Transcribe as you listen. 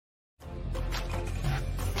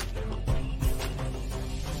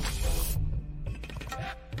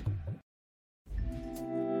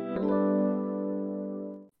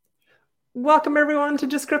Welcome everyone to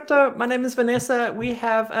Just Crypto. My name is Vanessa. We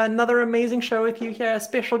have another amazing show with you here.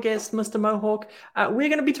 Special guest, Mr. Mohawk. We're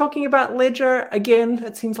going to be talking about Ledger again.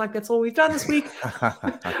 It seems like that's all we've done this week.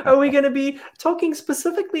 We're going to be talking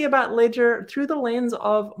specifically about Ledger through the lens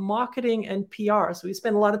of marketing and PR. So we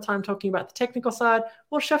spend a lot of time talking about the technical side.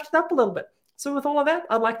 We'll shift it up a little bit. So with all of that,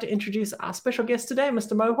 I'd like to introduce our special guest today,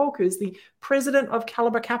 Mr. Mohawk, who's the president of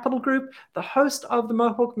Caliber Capital Group, the host of the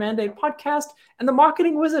Mohawk Mandate podcast, and the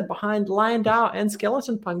marketing wizard behind Lion DAO and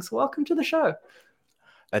Skeleton Punks. Welcome to the show.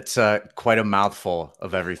 That's quite a mouthful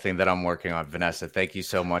of everything that I'm working on, Vanessa. Thank you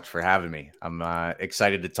so much for having me. I'm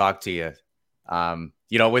excited to talk to you.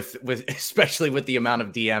 With especially with the amount of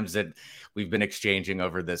DMs that we've been exchanging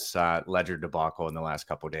over this Ledger debacle in the last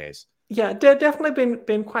couple of days. Yeah, definitely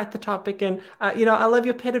been quite the topic, and I love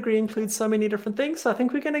your pedigree includes so many different things. So I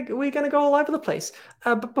think we're gonna go all over the place.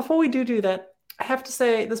 But before we do that, I have to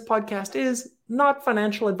say this podcast is not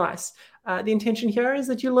financial advice. The intention here is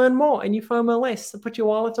that you learn more and you FOMO less. So put your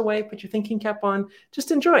wallet away, put your thinking cap on,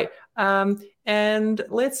 just enjoy. And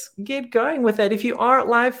let's get going with that. If you are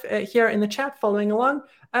live here in the chat following along,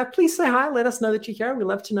 please say hi. Let us know that you're here. We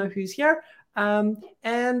love to know who's here.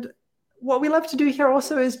 And what we love to do here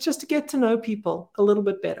also is just to get to know people a little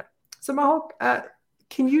bit better. So Mohawk,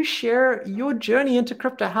 can you share your journey into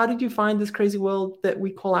crypto? How did you find this crazy world that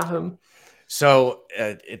we call our home? So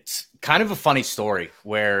it's kind of a funny story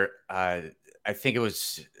where I think it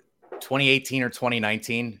was 2018 or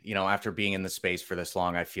 2019, after being in the space for this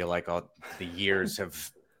long, I feel like all the years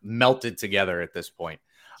have melted together at this point.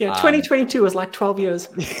 Yeah, 2022 was like 12 years.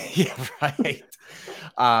 Yeah, right.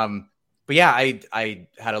 But yeah, I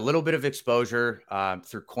had a little bit of exposure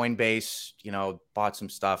through Coinbase, bought some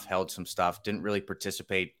stuff, held some stuff, didn't really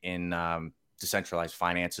participate in decentralized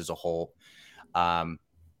finance as a whole.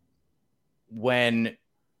 When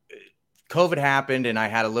COVID happened and I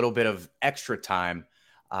had a little bit of extra time,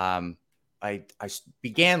 I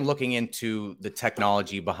began looking into the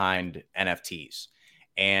technology behind NFTs.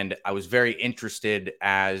 And I was very interested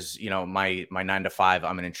as, my 9 to 5,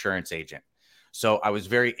 I'm an insurance agent. So I was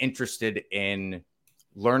very interested in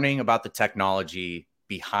learning about the technology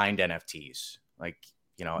behind NFTs. Like,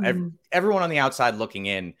 everyone on the outside looking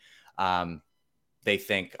in, they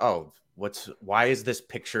think, oh, why is this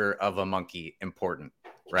picture of a monkey important?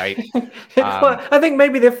 Right. Well, I think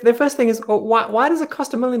maybe the first thing is, why does it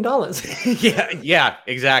cost $1 million? Yeah,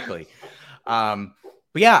 exactly. But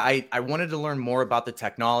yeah, I wanted to learn more about the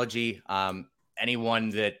technology.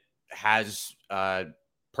 Anyone that has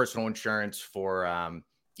personal insurance for,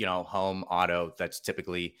 home, auto, that's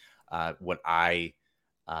typically what I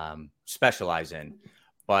specialize in.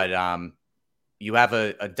 But you have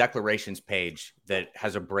a declarations page that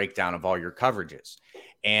has a breakdown of all your coverages.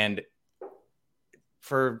 And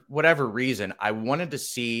for whatever reason, I wanted to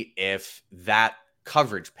see if that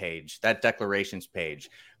coverage page, that declarations page,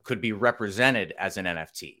 could be represented as an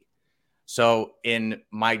NFT. So in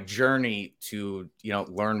my journey to,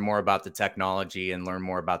 learn more about the technology and learn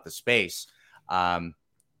more about the space, I've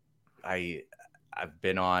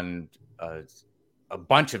been on a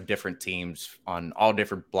bunch of different teams on all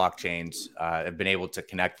different blockchains. I've been able to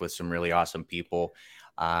connect with some really awesome people.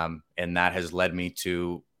 And that has led me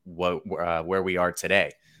to where we are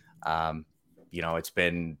today. It's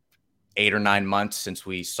been 8 or 9 months since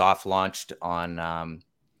we soft launched on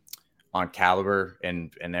Caliber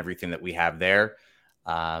and everything that we have there.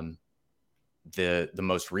 The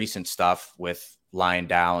most recent stuff with Lion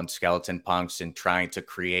DAO and Skeleton Punks and trying to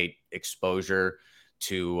create exposure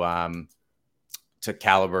to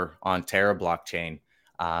Caliber on Terra blockchain.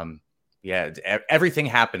 Everything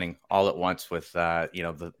happening all at once with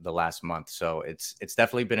the last month. So it's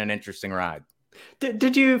definitely been an interesting ride.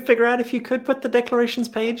 Did you figure out if you could put the declarations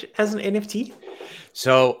page as an NFT?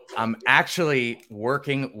 So I'm actually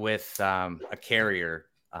working with a carrier,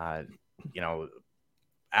 at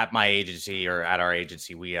my agency or at our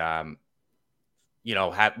agency. We have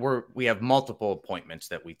multiple appointments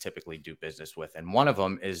that we typically do business with. And one of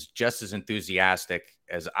them is just as enthusiastic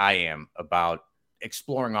as I am about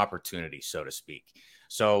exploring opportunities, so to speak.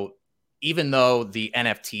 So even though the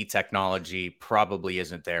NFT technology probably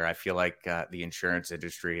isn't there, I feel like the insurance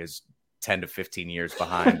industry is 10 to 15 years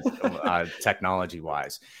behind technology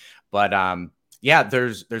wise. But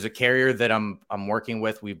there's a carrier that I'm working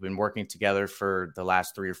with. We've been working together for the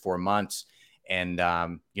last 3 or 4 months. And,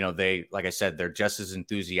 they, like I said, they're just as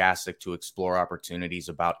enthusiastic to explore opportunities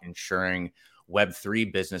about insuring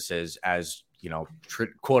Web3 businesses as,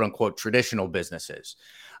 quote unquote, traditional businesses.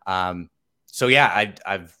 I've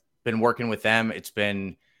been working with them. It's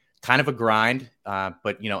been kind of a grind,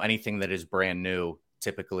 but anything that is brand new,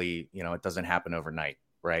 typically, it doesn't happen overnight.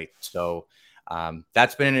 right? So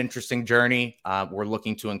that's been an interesting journey. We're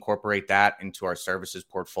looking to incorporate that into our services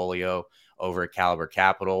portfolio over at Caliber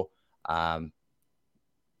Capital. But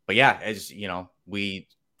yeah, as you know, we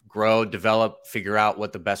grow, develop, figure out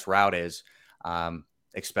what the best route is.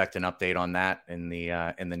 Expect an update on that in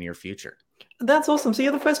the near future. That's awesome. So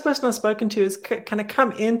you're the first person I've spoken to who's kind of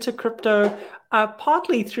come into crypto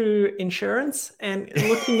partly through insurance and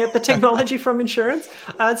looking at the technology from insurance.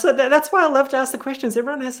 So that's why I love to ask the questions.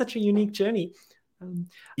 Everyone has such a unique journey.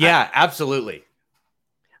 Yeah, absolutely.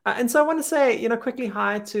 And so I want to say, quickly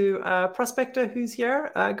hi to Prospector who's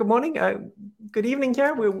here. Good morning, good evening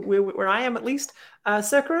here, where I am at least.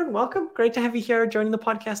 Serkaran, welcome. Great to have you here joining the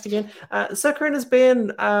podcast again. Serkaran has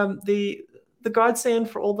been the godsend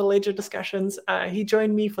for all the Ledger discussions. He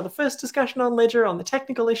joined me for the first discussion on Ledger on the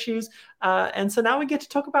technical issues, and so now we get to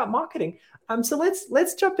talk about marketing. So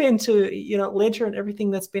let's jump into Ledger and everything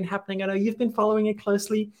that's been happening. I know you've been following it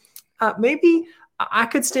closely. Maybe I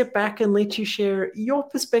could step back and let you share your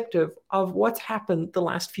perspective of what's happened the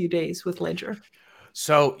last few days with Ledger.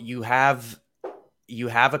 So you have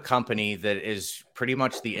a company that is pretty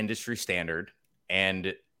much the industry standard,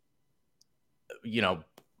 and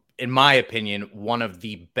in my opinion, one of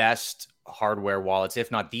the best hardware wallets,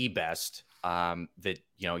 if not the best, that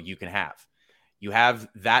you can have. You have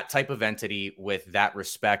that type of entity with that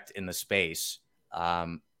respect in the space.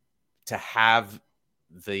 To have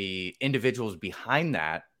the individuals behind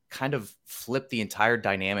that kind of flip the entire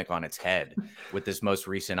dynamic on its head with this most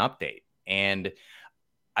recent update. And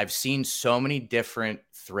I've seen so many different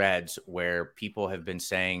threads where people have been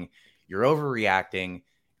saying, you're overreacting.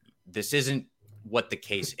 This isn't what the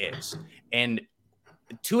case is. And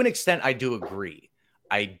to an extent, I do agree.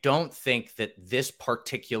 I don't think that this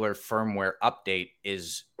particular firmware update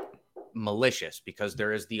is malicious because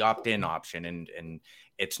there is the opt-in option and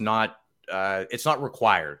it's not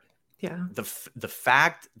required. Yeah. The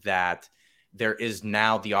fact that there is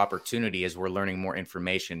now the opportunity, as we're learning more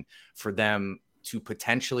information, for them to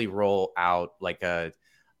potentially roll out like a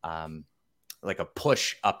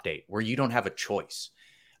push update where you don't have a choice.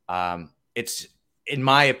 It's, in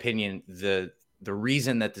my opinion, the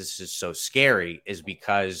reason that this is so scary is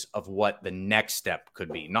because of what the next step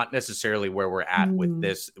could be, not necessarily where we're at with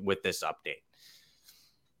this update.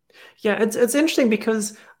 Yeah, it's interesting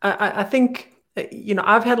because I think,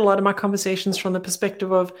 I've had a lot of my conversations from the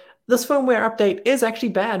perspective of this firmware update is actually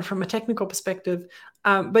bad from a technical perspective.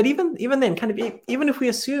 But even then, kind of, even if we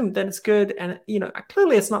assume that it's good and,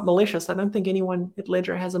 clearly it's not malicious, I don't think anyone at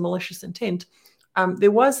Ledger has a malicious intent.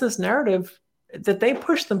 There was this narrative that they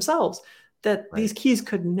pushed themselves that these keys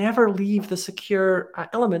could never leave the secure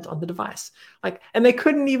element on the device. And they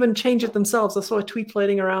couldn't even change it themselves. I saw a tweet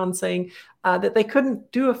floating around saying that they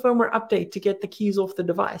couldn't do a firmware update to get the keys off the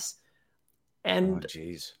device. And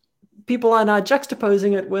people are now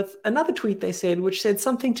juxtaposing it with another tweet they said, which said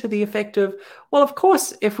something to the effect of, well, of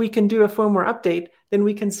course, if we can do a firmware update, then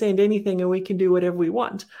we can send anything and we can do whatever we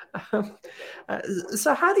want.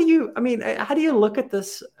 So how do you look at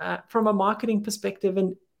this from a marketing perspective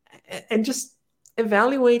and just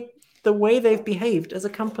evaluate the way they've behaved as a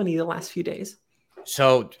company the last few days?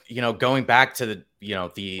 So, going back to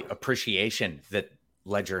the appreciation that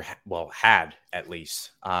Ledger had, at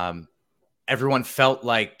least, everyone felt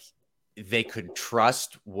like they could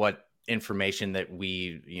trust what information that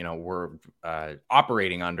we, were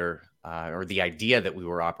operating under, or the idea that we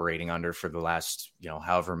were operating under for the last,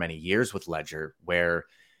 however many years with Ledger, where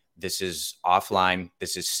this is offline,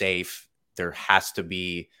 this is safe. There has to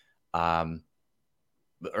be, or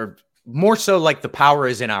more so, like the power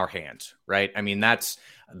is in our hands, right? I mean, that's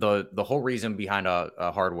the whole reason behind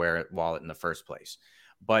a hardware wallet in the first place.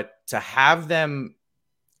 But to have them,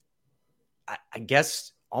 I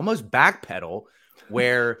guess, almost backpedal,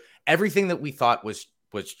 where everything that we thought was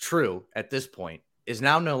true at this point is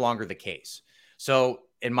now no longer the case. So,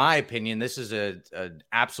 in my opinion, this is an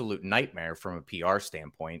absolute nightmare from a PR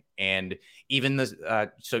standpoint. And even this,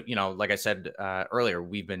 like I said earlier,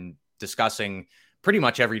 we've been discussing pretty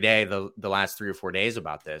much every day the last 3 or 4 days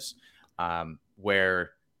about this,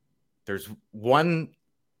 where there's one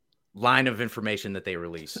line of information that they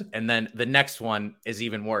release, and then the next one is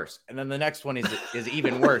even worse, and then the next one is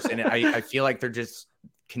even worse. And I feel like they're just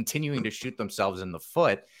continuing to shoot themselves in the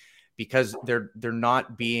foot because they're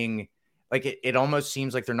not being, like, it almost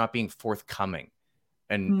seems like they're not being forthcoming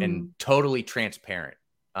and totally transparent.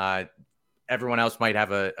 Everyone else might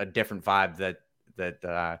have a different vibe than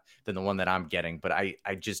the one that I'm getting, but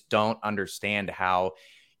I just don't understand how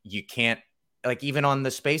you can't, like, even on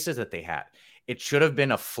the spaces that they had, it should have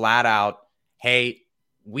been a flat out, hey,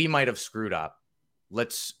 we might have screwed up.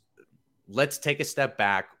 Let's let's take a step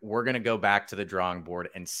back. We're going to go back to the drawing board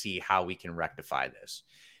and see how we can rectify this.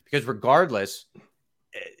 Because regardless,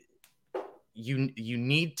 you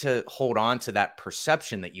need to hold on to that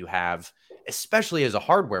perception that you have, especially as a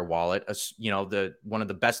hardware wallet. One of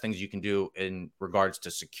the best things you can do in regards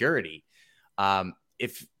to security.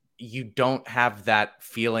 If you don't have that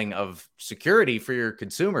feeling of security for your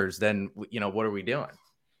consumers, then what are we doing?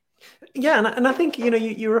 Yeah, and I think,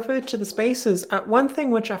 you referred to the spaces. One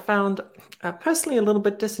thing which I found personally a little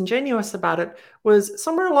bit disingenuous about it was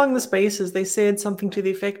somewhere along the spaces, they said something to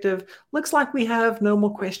the effect of, looks like we have no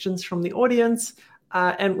more questions from the audience,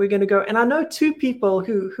 and we're going to go. And I know two people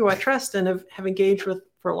who I trust and have engaged with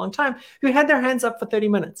for a long time who had their hands up for 30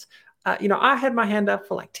 minutes. I had my hand up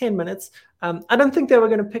for like 10 minutes. I don't think they were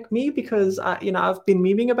going to pick me because, I've been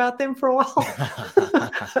memeing about them for a while.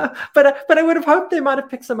 but I would have hoped they might have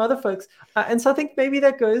picked some other folks. And so I think maybe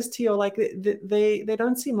that goes to your, like, they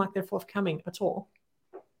don't seem like they're forthcoming at all.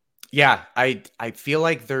 Yeah, I feel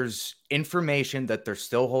like there's information that they're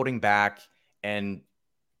still holding back. And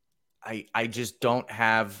I just don't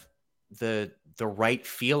have the right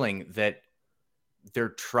feeling that they're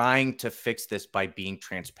trying to fix this by being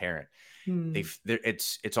transparent.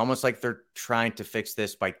 It's almost like they're trying to fix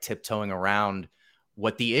this by tiptoeing around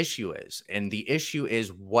what the issue is. And the issue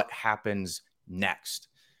is what happens next.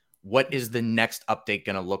 What is the next update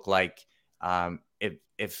going to look like?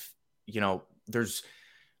 If there's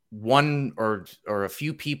one or a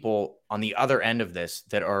few people on the other end of this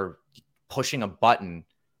that are pushing a button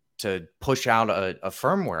to push out a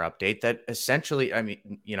firmware update that essentially,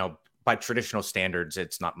 by traditional standards,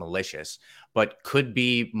 it's not malicious, but could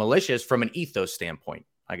be malicious from an ethos standpoint,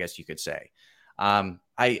 I guess you could say.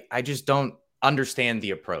 I just don't understand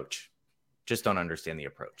the approach. Just don't understand the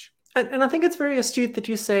approach. And I think it's very astute that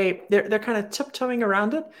you say they're kind of tiptoeing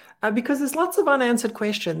around it because there's lots of unanswered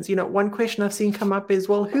questions. One question I've seen come up is,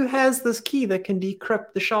 well, who has this key that can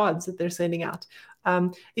decrypt the shards that they're sending out?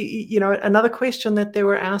 Another question that they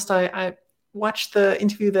were asked, I watched the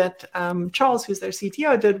interview that Charles, who's their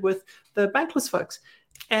CTO, did with the Bankless folks.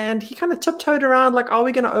 And he kind of tiptoed around like, are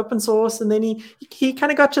we going to open source? And then he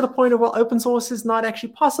kind of got to the point of, well, open source is not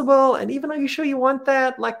actually possible. And even though you sure you want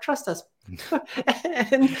that, like, trust us.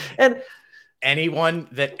 and anyone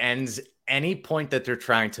that ends any point that they're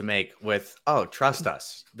trying to make with, oh, trust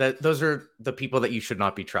us, those are the people that you should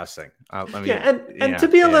not be trusting. To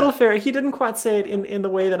be a little fair, he didn't quite say it in the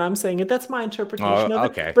way that I'm saying it. That's my interpretation of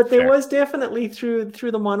it. Okay, but there was definitely through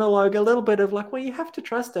the monologue a little bit of like, well, you have to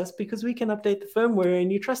trust us because we can update the firmware and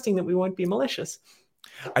you're trusting that we won't be malicious.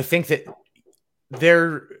 I think that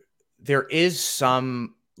there is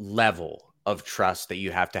some level of trust that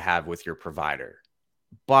you have to have with your provider,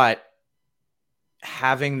 but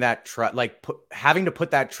having that trust, having to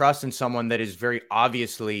put that trust in someone that is very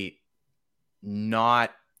obviously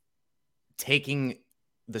not taking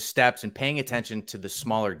the steps and paying attention to the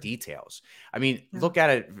smaller details. I mean, Look at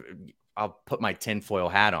it. I'll put my tinfoil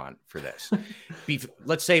hat on for this.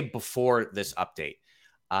 Let's say before this update,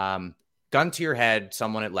 gun to your head,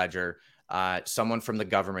 someone at Ledger, someone from the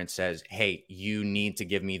government says, hey, you need to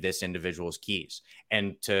give me this individual's keys.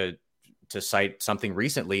 And to cite something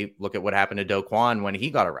recently, look at what happened to Do Kwon when he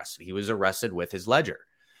got arrested. He was arrested with his ledger.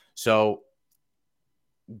 So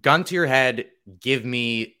gun to your head, give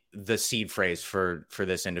me the seed phrase for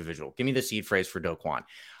this individual. Give me the seed phrase for Do Kwon.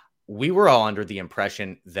 We were all under the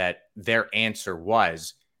impression that their answer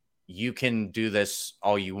was, you can do this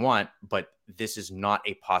all you want, but this is not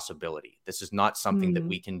a possibility. This is not something that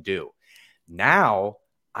we can do. Now,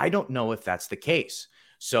 I don't know if that's the case.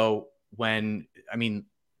 So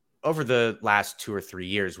over the last 2 or 3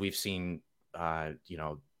 years, we've seen,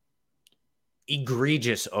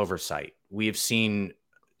 egregious oversight. We have seen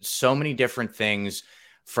so many different things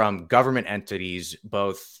from government entities,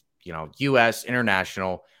 both, U.S.,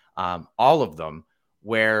 international, all of them,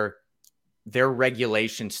 where their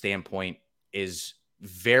regulation standpoint is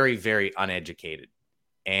very, very uneducated.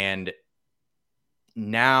 And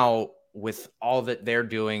now with all that they're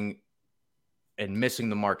doing and missing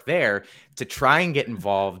the mark there, to try and get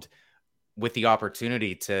involved with the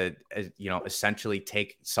opportunity to, essentially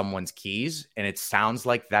take someone's keys. And it sounds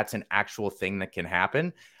like that's an actual thing that can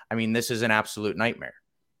happen. I mean, this is an absolute nightmare.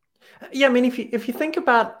 Yeah. I mean, if you think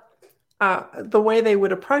about the way they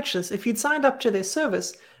would approach this, if you'd signed up to their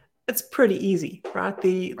service, it's pretty easy, right?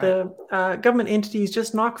 The government entities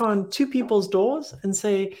just knock on two people's doors and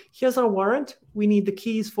say, here's our warrant. We need the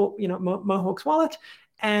keys for, Mohawk's wallet,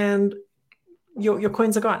 and your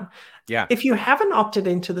coins are gone. Yeah. If you haven't opted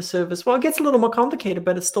into the service, well, it gets a little more complicated,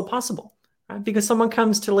 but it's still possible, right? Because someone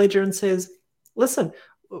comes to Ledger and says, listen,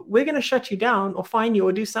 we're going to shut you down or fine you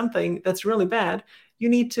or do something that's really bad, you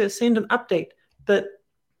need to send an update that,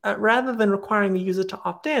 rather than requiring the user to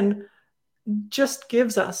opt in, just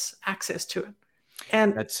gives us access to it.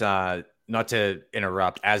 And that's not to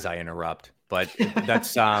interrupt as I interrupt, but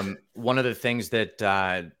that's one of the things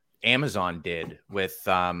that Amazon did with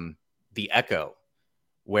the Echo,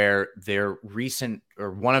 where their recent,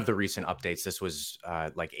 or one of the recent updates, this was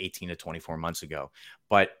like 18 to 24 months ago,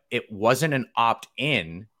 but it wasn't an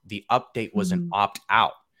opt-in. The update was an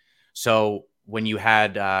opt-out. So when you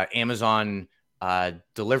had Amazon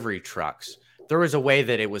delivery trucks, there was a way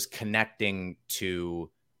that it was connecting to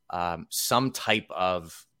some type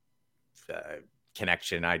of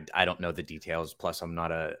connection. I don't know the details. Plus, I'm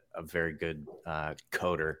not a very good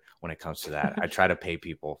coder when it comes to that. I try to pay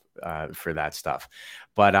people for that stuff,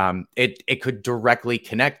 but it could directly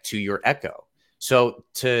connect to your Echo. So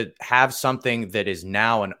to have something that is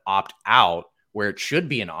now an opt out where it should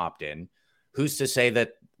be an opt in, who's to say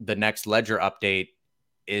that the next Ledger update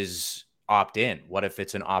is opt in? What if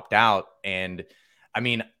it's an opt out? And I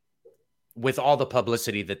mean, with all the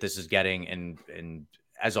publicity that this is getting, and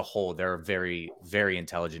as a whole, there are very, very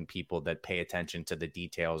intelligent people that pay attention to the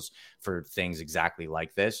details for things exactly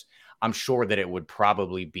like this. I'm sure that it would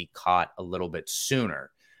probably be caught a little bit sooner,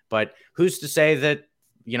 but who's to say that,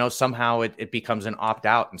 you know, somehow it becomes an opt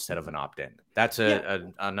out instead of an opt in? That's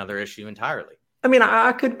another issue entirely. I mean,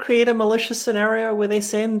 I could create a malicious scenario where they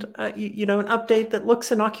send, an update that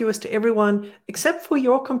looks innocuous to everyone except for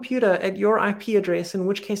your computer at your IP address, in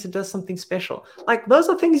which case it does something special. Like, those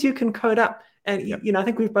are things you can code up. And, Yep. I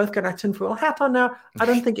think we've both got our tinfoil hat on now. I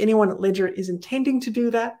don't think anyone at Ledger is intending to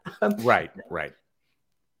do that. Right.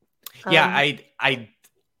 Yeah,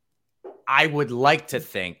 I would like to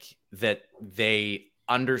think that they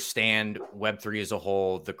understand Web3 as a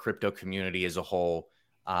whole, the crypto community as a whole.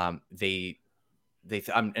 I'm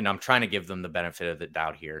trying to give them the benefit of the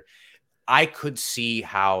doubt here. I could see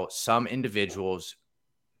how some individuals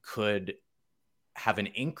could have an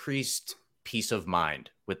increased peace of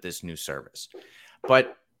mind with this new service,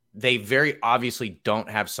 but they very obviously don't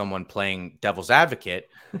have someone playing devil's advocate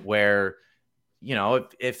where,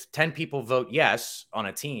 if 10 people vote yes on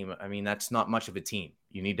a team, I mean, that's not much of a team.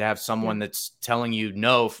 You need to have someone that's telling you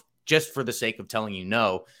no, just for the sake of telling you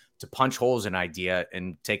no, to punch holes in idea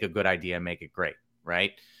and take a good idea and make it great.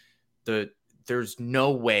 Right. There's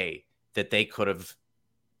no way that they could have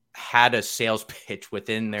had a sales pitch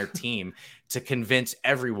within their team to convince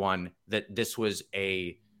everyone that this was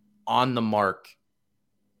a on the mark,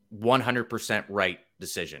 100% right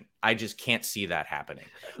decision. I just can't see that happening.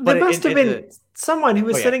 There must have been someone who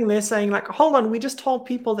was sitting there saying, like, hold on, we just told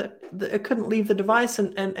people that it couldn't leave the device,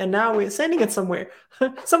 and now we're sending it somewhere.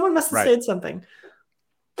 Someone must have said something.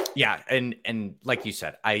 Yeah. And like you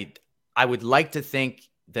said, I would like to think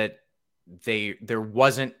that there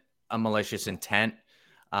wasn't a malicious intent.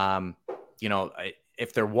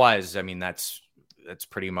 If there was, I mean, that's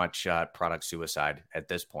pretty much product suicide at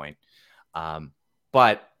this point.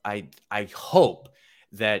 But I hope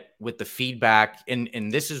that with the feedback,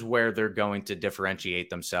 and this is where they're going to differentiate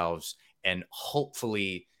themselves and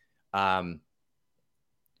hopefully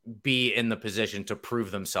be in the position to prove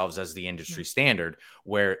themselves as the industry standard,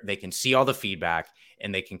 where they can see all the feedback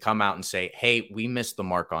and they can come out and say, hey, we missed the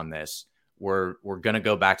mark on this. We're going to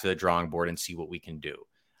go back to the drawing board and see what we can do.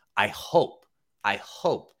 I hope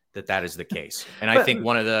that is the case. And I think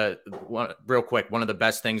one of the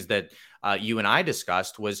best things that you and I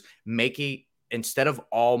discussed was instead of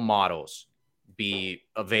all models be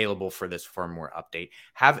available for this firmware update,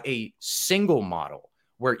 have a single model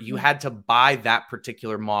where you had to buy that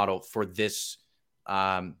particular model for this,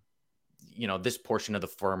 this portion of the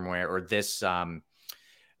firmware, or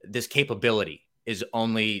this capability is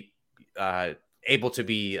only able to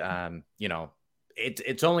be,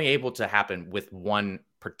 it's only able to happen with one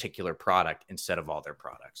particular product instead of all their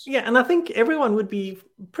products. Yeah, and I think everyone would be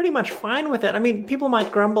pretty much fine with it. I mean, people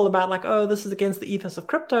might grumble about, like, oh, this is against the ethos of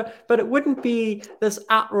crypto, but it wouldn't be this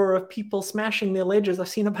outroar of people smashing their ledgers. I've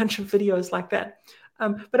seen a bunch of videos like that.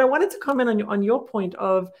 But I wanted to comment on your point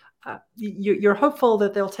of you're hopeful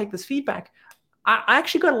that they'll take this feedback. I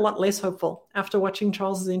actually got a lot less hopeful after watching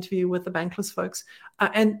Charles's interview with the Bankless folks.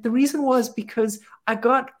 And the reason was because I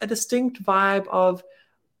got a distinct vibe of,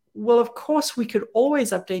 well, of course we could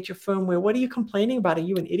always update your firmware. What are you complaining about? Are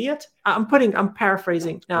you an idiot? I'm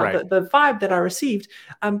paraphrasing now, right. the vibe that I received.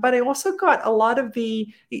 But I also got a lot of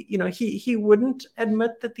the, he wouldn't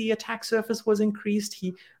admit that the attack surface was increased.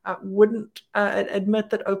 He wouldn't admit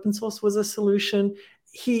that open source was a solution.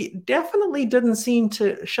 He definitely didn't seem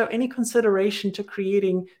to show any consideration to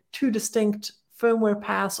creating two distinct firmware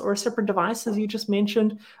pass or a separate device, as you just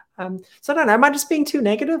mentioned. So I don't know, am I just being too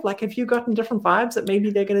negative? Like, have you gotten different vibes that maybe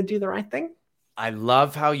they're going to do the right thing? I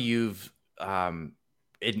love how you've,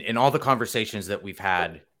 in all the conversations that we've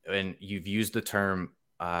had, and you've used the term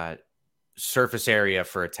surface area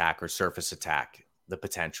for attack or surface attack, the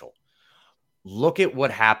potential. Look at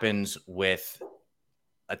what happens with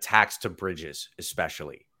attacks to bridges,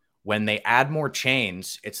 especially when they add more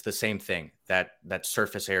chains. It's the same thing. That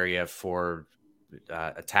surface area for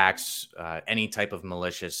attacks, any type of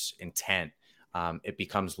malicious intent, it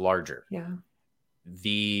becomes larger. Yeah.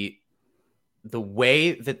 The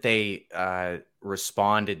way that they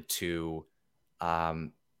responded to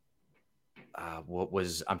what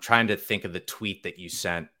was, I'm trying to think of the tweet that you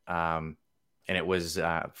sent, and it was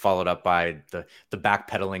followed up by the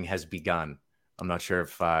backpedaling has begun. I'm not sure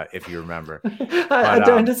if you remember. I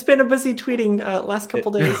don't. It's been a busy tweeting last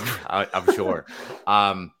couple days. I'm sure.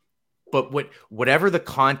 But whatever the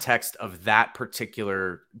context of that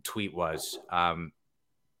particular tweet was, I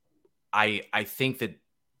think that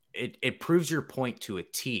it proves your point to a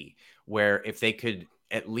T, where if they could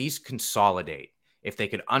at least consolidate, if they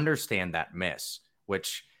could understand that miss,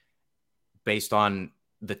 which based on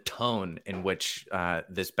the tone in which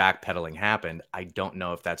this backpedaling happened, I don't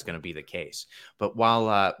know if that's going to be the case. But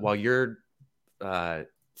while you're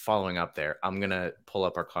following up there, I'm going to pull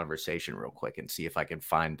up our conversation real quick and see if I can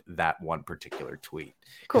find that one particular tweet,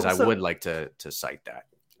 because I would like to cite that.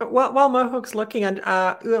 While Mohawk's looking, and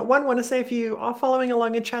want to say, if you are following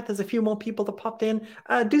along in chat, there's a few more people that popped in.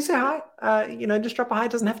 Do say hi. Just drop a hi.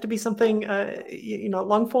 It doesn't have to be something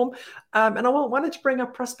long form. And I wanted to bring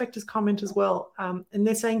up Prospector's comment as well. And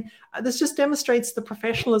they're saying this just demonstrates the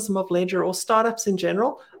professionalism of Ledger or startups in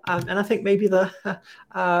general. And I think maybe the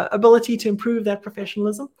ability to improve that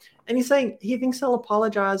professionalism. And he's saying he thinks they'll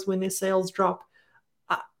apologize when their sales drop.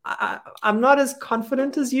 I'm not as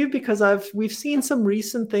confident as you, because we've seen some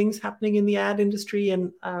recent things happening in the ad industry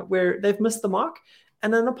and where they've missed the mark,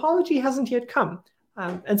 and an apology hasn't yet come.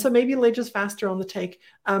 And so maybe Ledger's faster on the take.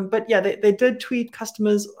 But yeah, they did tweet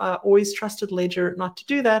customers always trusted Ledger not to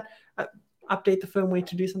do that, update the firmware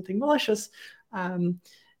to do something malicious.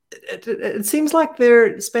 It seems like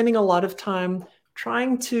they're spending a lot of time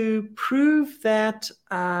trying to prove that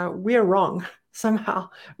we're wrong somehow,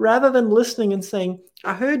 rather than listening and saying,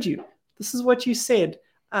 I heard you. This is what you said.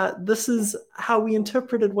 This is how we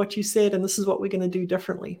interpreted what you said, and this is what we're going to do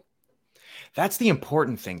differently. That's the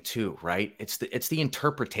important thing too, right? It's the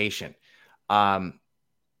interpretation.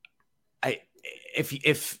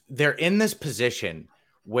 If they're in this position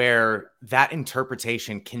where that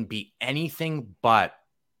interpretation can be anything but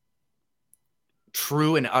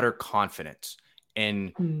true and utter confidence,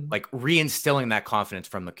 and like reinstilling that confidence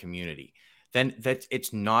from the community, then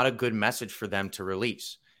it's not a good message for them to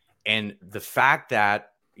release. And the fact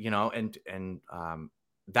that,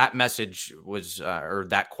 that message was, or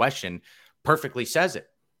that question perfectly says it,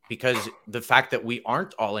 because the fact that we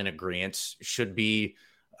aren't all in agreement should be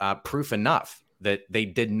proof enough that they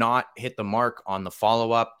did not hit the mark on the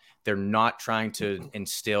follow-up. They're not trying to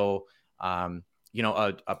instill, a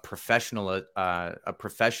professional's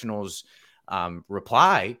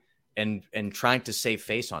reply, and trying to save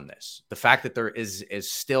face on this. The fact that there is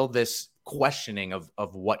still this questioning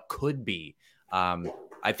of what could be,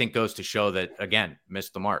 I think goes to show that, again,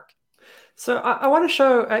 missed the mark. So I want to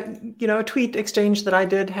show, a tweet exchange that I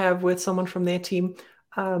did have with someone from their team.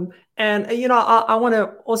 I want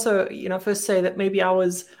to also, first say that maybe I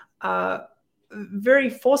was very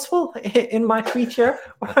forceful in my tweet here,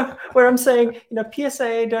 where I'm saying,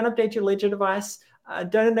 PSA, don't update your Ledger device.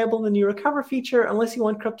 Don't enable the new recover feature unless you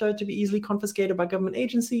want crypto to be easily confiscated by government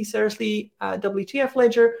agency. Seriously, WTF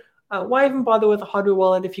Ledger. Why even bother with a hardware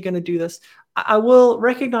wallet if you're going to do this? I will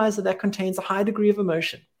recognize that contains a high degree of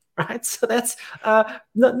emotion, right? So that's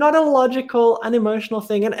not a logical, unemotional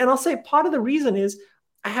thing. And I'll say part of the reason is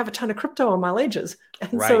I have a ton of crypto on my ledgers.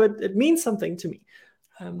 And so it means something to me.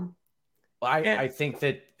 I think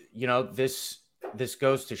that, this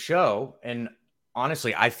goes to show, and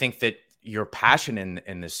honestly, I think that your passion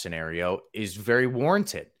in this scenario is very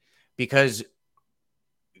warranted, because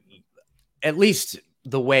at least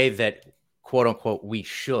the way that, quote unquote, we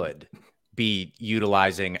should be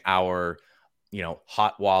utilizing our,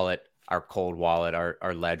 hot wallet, our cold wallet,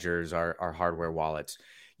 our ledgers, our hardware wallets.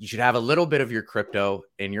 You should have a little bit of your crypto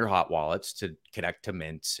in your hot wallets to connect to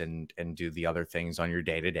mints and do the other things on your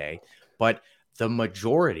day-to-day. But the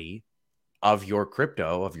majority of your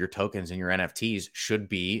crypto, of your tokens and your NFTs, should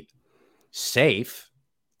be safe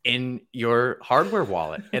in your hardware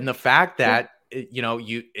wallet. And the fact that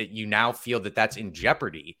you now feel that that's in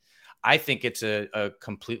jeopardy, I think it's a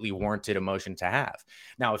completely warranted emotion to have.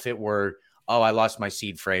 Now, if it were, oh, I lost my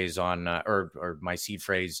seed phrase on, or my seed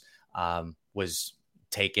phrase was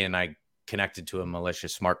taken, I connected to a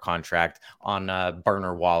malicious smart contract on a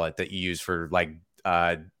burner wallet that you use for like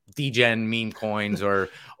degen meme coins or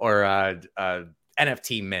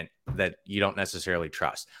NFT mint that you don't necessarily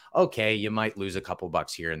trust. Okay, you might lose a couple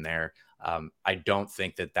bucks here and there. I don't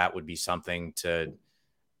think that would be something to,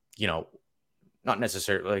 not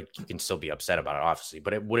necessarily, like, you can still be upset about it, obviously,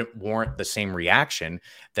 but it wouldn't warrant the same reaction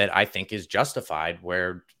that I think is justified,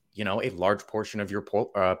 where, a large portion of your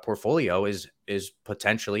portfolio is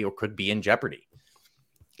potentially or could be in jeopardy.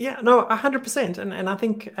 Yeah, no, 100%. And I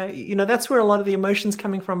think, that's where a lot of the emotions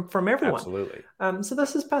coming from everyone. Absolutely. So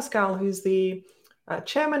this is Pascal, who's the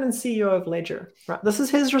chairman and CEO of Ledger. Right. This is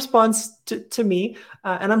his response to me.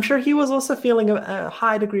 And I'm sure he was also feeling a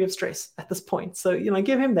high degree of stress at this point. So,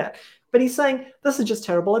 give him that. But he's saying, this is just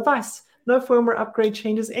terrible advice. No firmware upgrade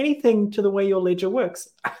changes anything to the way your ledger works.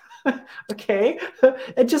 Okay.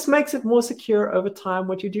 It just makes it more secure over time.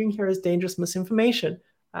 What you're doing here is dangerous misinformation.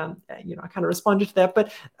 I kind of responded to that.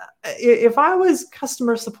 But if I was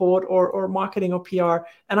customer support or marketing or PR,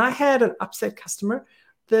 and I had an upset customer,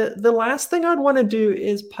 the last thing I'd want to do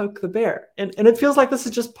is poke the bear. And it feels like this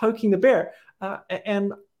is just poking the bear.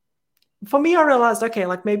 And for me, I realized, okay,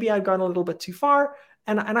 like maybe I'd gone a little bit too far.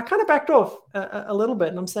 And I kind of backed off a little bit.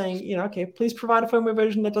 And I'm saying, okay, please provide a firmware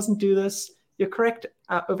version that doesn't do this. You're correct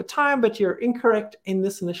over time, but you're incorrect in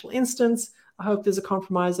this initial instance. I hope there's a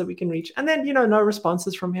compromise that we can reach. And then, no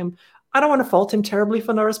responses from him. I don't want to fault him terribly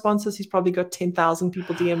for no responses. He's probably got 10,000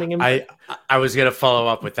 people DMing him. I was going to follow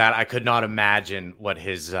up with that. I could not imagine what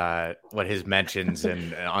his mentions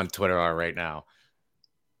on Twitter are right now.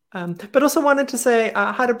 But also wanted to say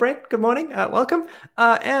hi to Brett. Good morning. Welcome.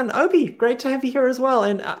 And Obi, great to have you here as well.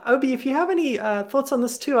 And Obi, if you have any thoughts on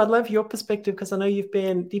this too, I'd love your perspective, because I know you've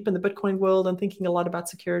been deep in the Bitcoin world and thinking a lot about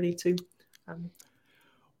security too.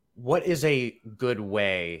 What is a good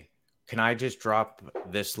way? Can I just drop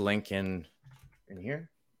this link in here?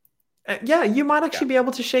 Yeah, you might actually be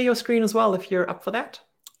able to share your screen as well if you're up for that.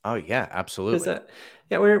 Oh yeah, absolutely.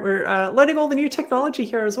 Yeah, we're learning all the new technology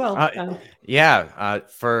here as well. I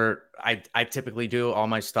typically do all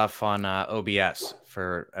my stuff on OBS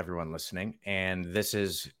for everyone listening, and this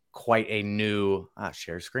is quite a new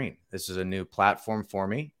share screen. This is a new platform for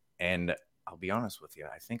me, and I'll be honest with you,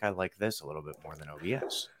 I think I like this a little bit more than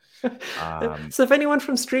OBS. So if anyone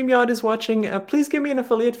from StreamYard is watching, please give me an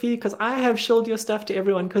affiliate fee, because I have shilled your stuff to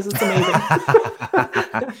everyone because it's amazing.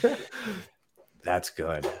 That's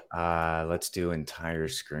good. Let's do entire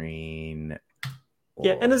screen.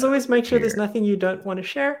 Yeah, and as always, make sure there's nothing you don't want to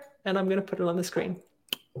share, and I'm going to put it on the screen.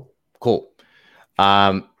 Cool.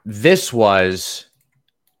 This was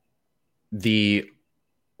the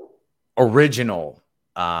original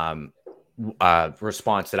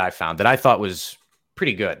response that I found that I thought was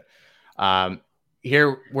pretty good.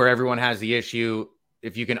 Here, where everyone has the issue,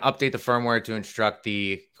 if you can update the firmware to instruct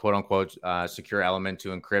the quote-unquote secure element to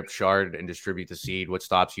encrypt, shard, and distribute the seed, what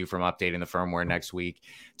stops you from updating the firmware next week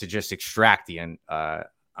to just extract the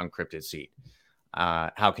unencrypted seed?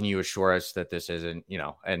 How can you assure us that this isn't,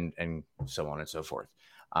 and so on and so forth?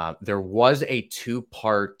 There was a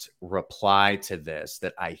two-part reply to this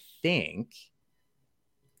that I think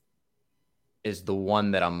is the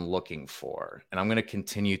one that I'm looking for. And I'm going to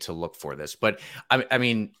continue to look for this. But I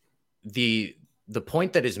mean, the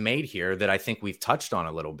point that is made here that I think we've touched on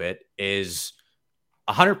a little bit is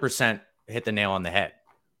 100% hit the nail on the head,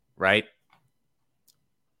 right?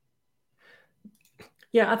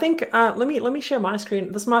 Yeah, I think let me share my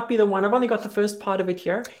screen. This might be the one. I've only got the first part of it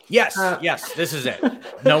here. Yes, yes, this is it.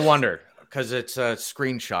 No wonder, because it's a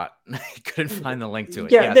screenshot. I couldn't find the link to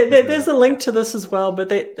it. Yeah, yes, there's a link to this as well, but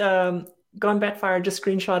they Gone Backfire just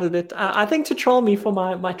screenshotted it. I think to troll me for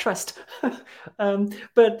my trust.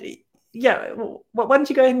 But yeah, why don't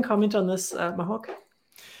you go ahead and comment on this, Mahawk?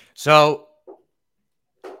 So,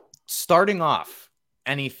 starting off,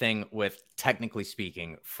 anything with, technically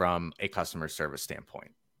speaking, from a customer service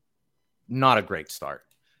standpoint, not a great start.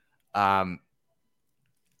 To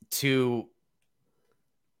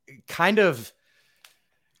kind of,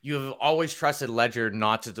 you have always trusted Ledger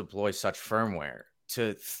not to deploy such firmware,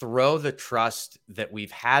 to throw the trust that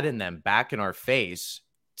we've had in them back in our face.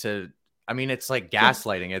 It's like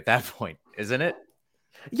gaslighting at that point, isn't it?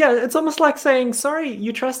 Yeah, it's almost like saying, sorry,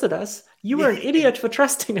 you trusted us. You were an idiot for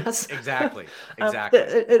trusting us. Exactly.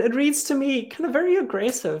 It reads to me kind of very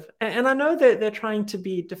aggressive. And I know that they're trying to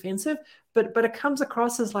be defensive, but it comes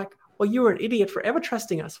across as like, well, you were an idiot for ever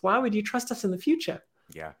trusting us. Why would you trust us in the future?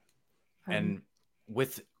 Yeah. And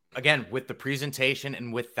with again, with the presentation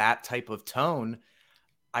and with that type of tone,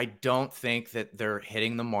 I don't think that they're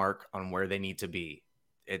hitting the mark on where they need to be.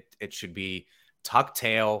 It should be tuck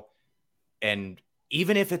tail, and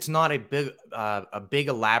even if it's not a big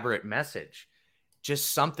elaborate message,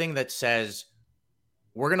 just something that says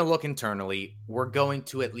we're going to look internally. We're going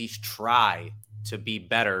to at least try to be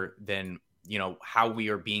better than, how we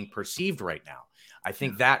are being perceived right now. I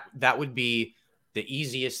think that would be the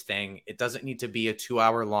easiest thing. It doesn't need to be a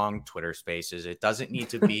 2-hour long Twitter Spaces. It doesn't need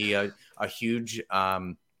to be a huge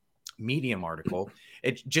Medium article.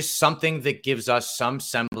 It's just something that gives us some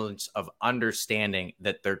semblance of understanding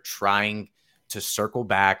that they're trying to circle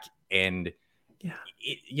back, and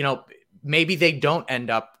maybe they don't end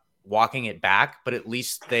up walking it back, but at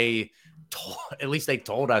least they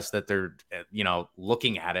told us that they're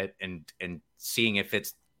looking at it and seeing if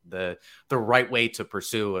it's the right way to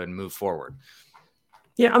pursue and move forward.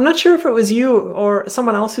 Yeah, I'm not sure if it was you or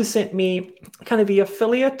someone else who sent me kind of the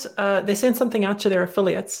affiliate. They sent something out to their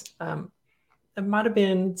affiliates. It might have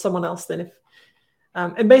been someone else then.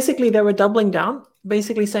 And basically they were doubling down,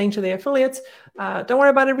 basically saying to their affiliates, don't worry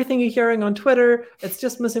about everything you're hearing on Twitter. It's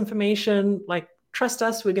just misinformation. Like, trust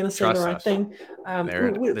us. We're going to say the right thing.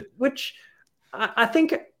 Which I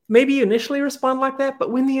think maybe you initially respond like that,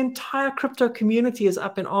 but when the entire crypto community is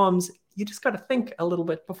up in arms, you just got to think a little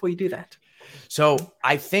bit before you do that. So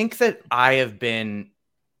I think that I have been,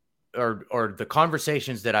 or the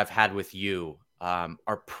conversations that I've had with you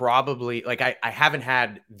are probably like, I haven't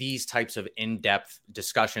had these types of in-depth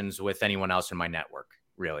discussions with anyone else in my network,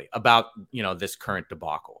 really, about, this current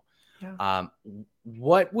debacle. Yeah.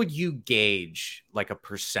 What would you gauge, like a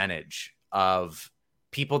percentage of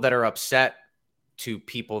people that are upset to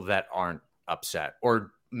people that aren't upset,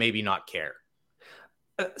 or maybe not care?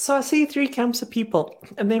 So I see 3 camps of people,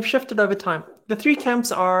 and they've shifted over time. The 3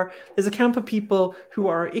 camps are, there's a camp of people who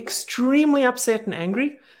are extremely upset and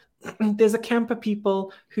angry. There's a camp of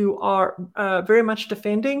people who are very much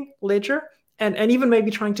defending Ledger and even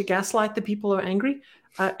maybe trying to gaslight the people who are angry.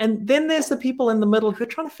 And then there's the people in the middle who are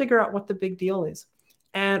trying to figure out what the big deal is.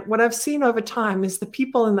 And what I've seen over time is the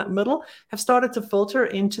people in that middle have started to filter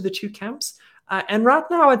into the 2 camps. And right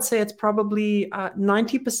now, I'd say it's probably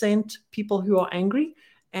 90% people who are angry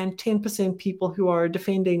and 10% people who are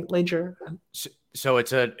defending Ledger. So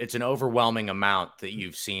it's an overwhelming amount that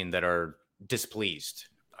you've seen that are displeased,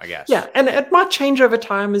 I guess. Yeah, and it might change over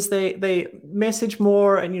time as they message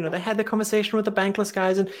more, and they had the conversation with the bankless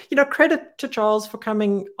guys, and credit to Charles for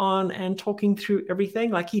coming on and talking through everything.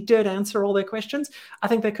 Like, he did answer all their questions. I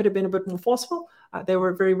think they could have been a bit more forceful. They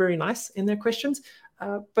were very, very nice in their questions,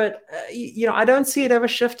 but I don't see it ever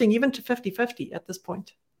shifting even to 50-50 at this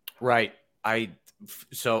point. Right.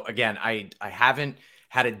 So again, I haven't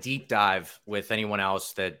had a deep dive with anyone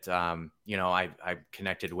else that I've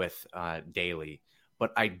connected with daily.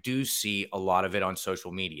 But I do see a lot of it on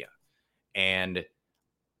social media. And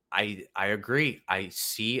I agree. I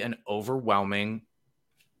see an overwhelming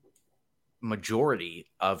majority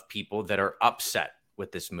of people that are upset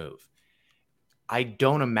with this move. I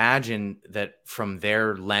don't imagine that from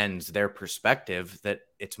their lens, their perspective, that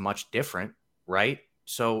it's much different, right?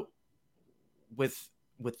 So with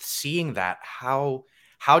seeing that, how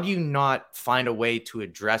do you not find a way to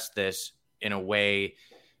address this in a way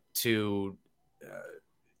to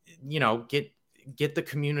get the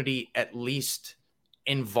community at least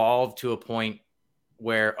involved to a point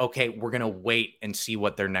where, okay, we're going to wait and see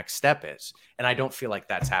what their next step is. And I don't feel like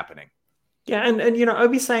that's happening. Yeah, and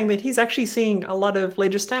Obi's saying that he's actually seeing a lot of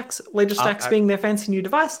Ledger Stacks being their fancy new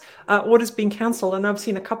device. Orders being cancelled, and I've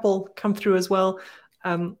seen a couple come through as well.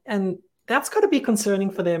 And that's got to be concerning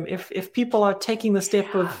for them if people are taking the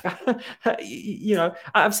step of,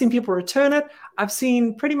 I've seen people return it. I've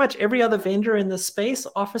seen pretty much every other vendor in this space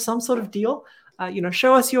offer some sort of deal.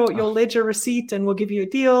 Show us your Ledger receipt and we'll give you a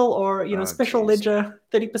deal, or, special Ledger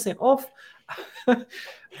 30% off.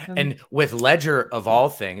 And with Ledger, of all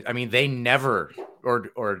things, I mean, they never,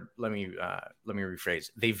 or let me rephrase,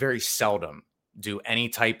 they very seldom do any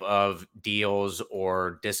type of deals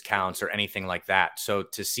or discounts or anything like that. So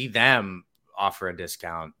to see them offer a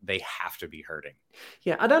discount, they have to be hurting.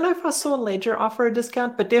 Yeah, I don't know if I saw Ledger offer a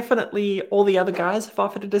discount, but definitely all the other guys have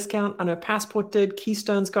offered a discount. I know Passport did,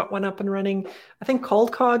 Keystone's got one up and running. I think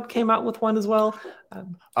Cold Card came out with one as well.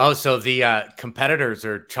 So the competitors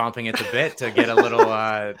are chomping at the bit to get a little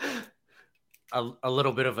a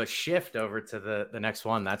little bit of a shift over to the next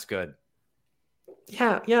one. That's good.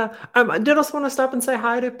 Yeah. I did also want to stop and say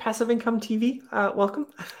hi to Passive Income TV. Welcome.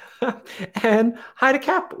 And hi to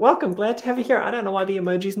Cap. Welcome. Glad to have you here. I don't know why the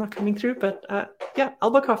emoji's not coming through, but yeah,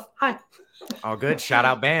 I'll book off. Hi. All good. Shout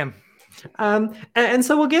out, Bam. And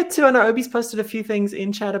so we'll get to, I know Obi's posted a few things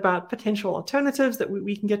in chat about potential alternatives that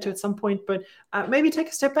we can get to at some point, but maybe take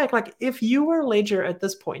a step back. Like if you were Ledger at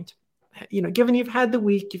this point, given you've had the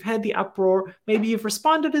week, you've had the uproar, maybe you've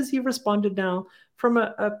responded as you've responded now, from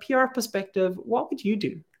a PR perspective, what would you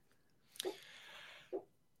do?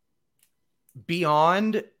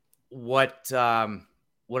 Beyond what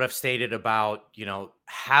I've stated about,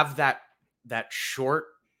 have that short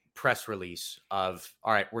press release of,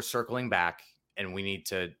 all right, we're circling back and we need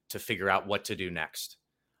to figure out what to do next.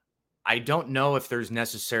 I don't know if there's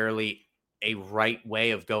necessarily a right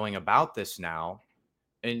way of going about this now.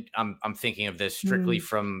 And I'm thinking of this strictly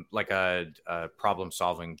from like a problem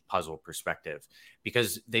solving puzzle perspective,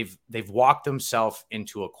 because they've walked themselves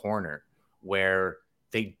into a corner where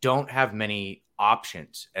they don't have many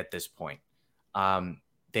options at this point.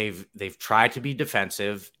 They've tried to be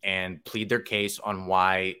defensive and plead their case on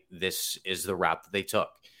why this is the route that they took.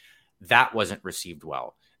 That wasn't received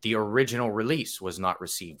well. The original release was not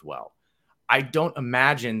received well. I don't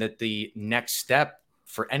imagine that the next step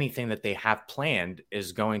for anything that they have planned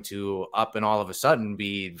is going to up and all of a sudden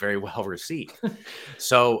be very well received.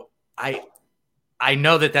 So I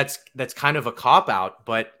know that that's kind of a cop out,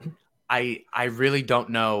 but I really don't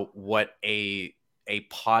know what a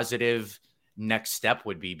positive next step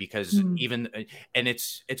would be, because and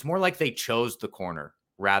it's more like they chose the corner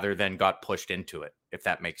rather than got pushed into it, if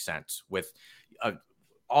that makes sense. With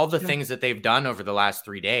all the things that they've done over the last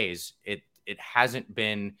 3 days, it hasn't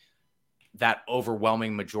been that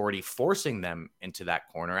overwhelming majority forcing them into that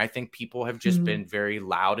corner. I think people have just been very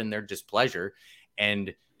loud in their displeasure,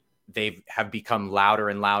 and they have become louder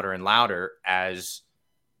and louder and louder as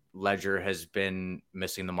Ledger has been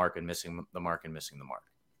missing the mark and missing the mark and missing the mark.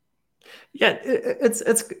 Yeah,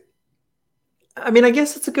 it's. I mean, I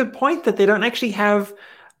guess it's a good point that they don't actually have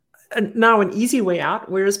now an easy way out,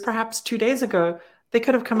 whereas perhaps 2 days ago they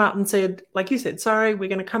could have come out and said, like you said, sorry, we're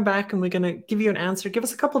going to come back and we're going to give you an answer. Give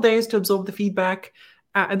us a couple of days to absorb the feedback.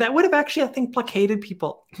 And that would have actually, I think, placated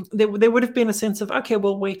people. There would have been a sense of, okay,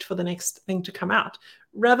 we'll wait for the next thing to come out,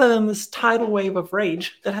 rather than this tidal wave of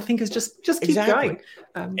rage that I think is just keep going.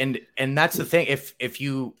 And that's the thing. If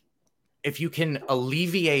you can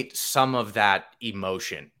alleviate some of that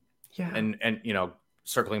emotion, and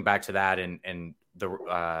circling back to that and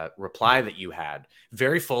the reply that you had,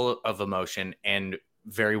 very full of emotion and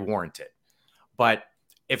very warranted. But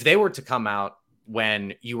if they were to come out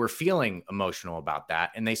when you were feeling emotional about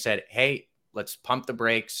that and they said, hey, let's pump the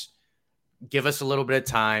brakes, give us a little bit of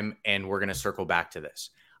time, and we're going to circle back to this,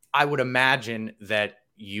 I would imagine that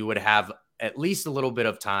you would have at least a little bit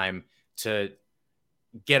of time to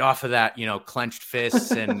get off of that, clenched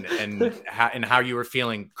fists and how you were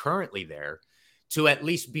feeling currently there, to at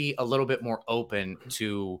least be a little bit more open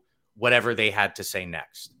to whatever they had to say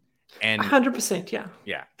next. And 100%.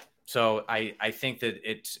 Yeah. So I think that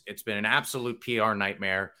it's been an absolute PR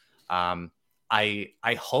nightmare.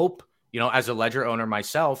 I hope, as a Ledger owner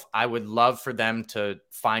myself, I would love for them to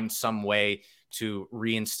find some way to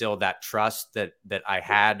reinstill that trust that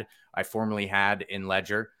I formerly had in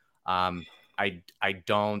Ledger. I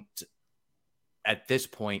don't at this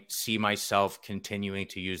point see myself continuing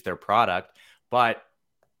to use their product. But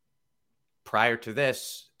prior to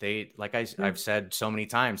this, they, like I've said so many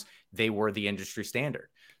times, they were the industry standard.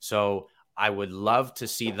 So I would love to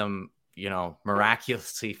see them,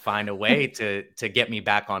 miraculously find a way to get me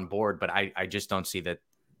back on board. But I just don't see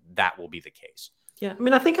that will be the case. Yeah. I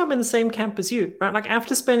mean, I think I'm in the same camp as you, right? Like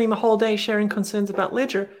after spending the whole day sharing concerns about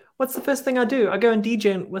Ledger, what's the first thing I do? I go and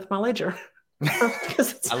degen with my Ledger.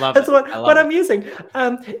 Because that's what I'm using.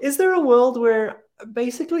 Is there a world where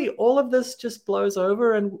basically all of this just blows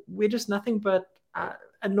over and we're just nothing but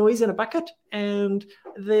a noise in a bucket, and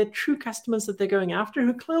the true customers that they're going after,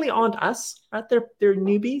 who clearly aren't us, right? They're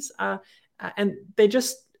newbies, and they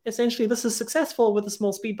just essentially, this is successful with a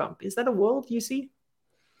small speed bump. Is that a world you see?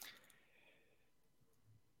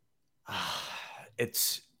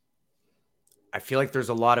 I feel like there's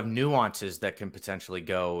a lot of nuances that can potentially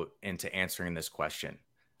go into answering this question.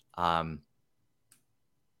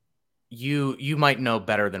 You might know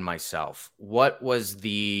better than myself. What was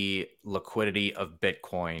the liquidity of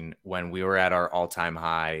Bitcoin when we were at our all-time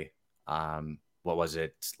high? What was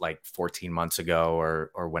it, like 14 months ago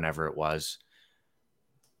or whenever it was?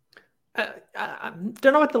 I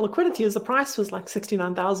don't know what the liquidity is. The price was like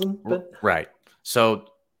 69,000. But right. So,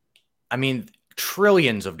 I mean,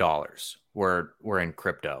 trillions of dollars were in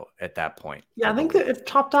crypto at that point. Yeah, I think that it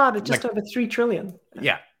topped out at just over 3 trillion.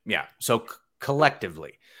 Yeah. So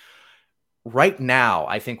collectively. Right now,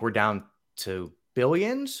 I think we're down to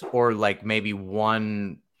billions, or like maybe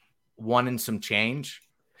one and some change.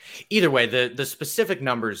 Either way, the specific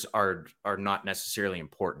numbers are not necessarily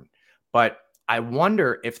important, but I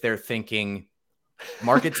wonder if they're thinking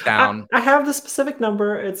market's down. I have the specific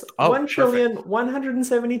number. It's Oh, one trillion, perfect.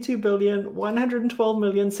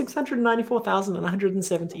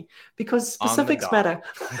 172,112,694,170 because On the specifics dot. matter.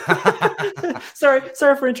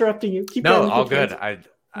 Sorry for interrupting you. Keep No, going with all your good. point.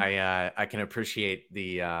 I can appreciate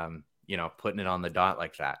the putting it on the dot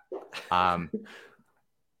like that.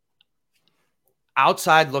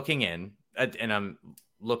 Outside looking in, and I'm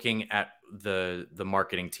looking at the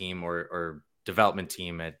marketing team or development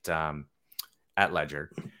team at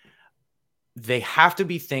Ledger. They have to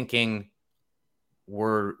be thinking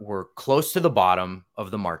we're close to the bottom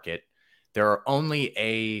of the market. There are only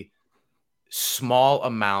a small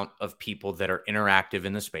amount of people that are interactive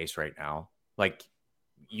in the space right now. Like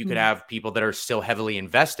you could have people that are still heavily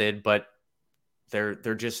invested, but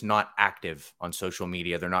they're just not active on social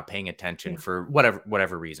media. They're not paying attention for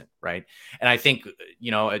whatever reason, right? And I think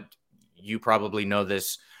you probably know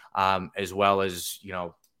this as well as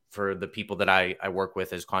for the people that I work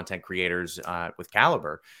with as content creators with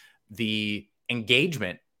Caliber, the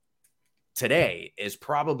engagement today is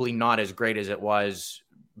probably not as great as it was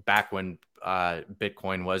back when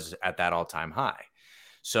Bitcoin was at that all-time high.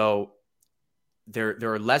 So there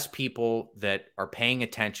are less people that are paying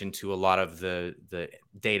attention to a lot of the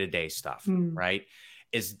day-to-day stuff, right?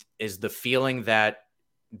 Is the feeling that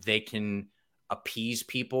they can appease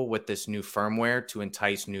people with this new firmware to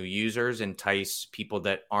entice new users, entice people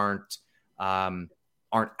that aren't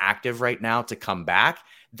active right now to come back.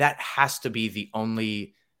 That has to be the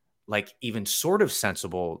only even sort of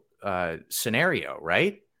sensible scenario,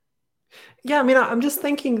 right? Yeah, I mean, I'm just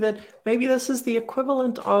thinking that maybe this is the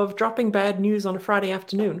equivalent of dropping bad news on a Friday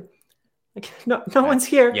afternoon. Like no one's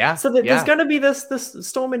here, Yeah, so that there's yeah. going to be this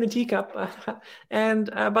storm in a teacup, and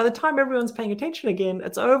by the time everyone's paying attention again,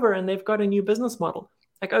 it's over, and they've got a new business model.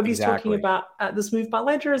 Like Obi's talking Exactly. about this move by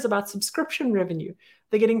Ledger is about subscription revenue.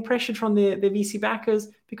 They're getting pressured from their VC backers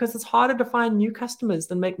because it's harder to find new customers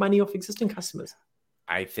than make money off existing customers.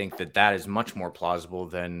 I think that is much more plausible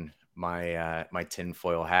than my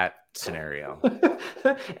tinfoil hat scenario.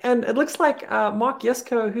 And it looks like Mark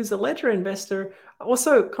Yesko, who's a Ledger investor,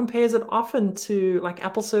 also compares it often to like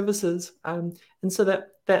Apple services, and so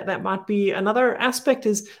that might be another aspect.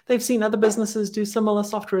 Is they've seen other businesses do similar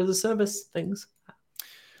software as a service things.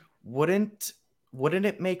 Wouldn't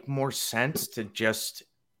it make more sense to just?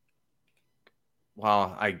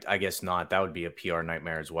 Well, I guess not. That would be a PR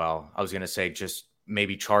nightmare as well. I was gonna say just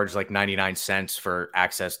maybe charge like 99 cents for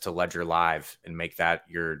access to Ledger Live and make that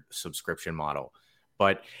your subscription model.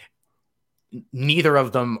 But neither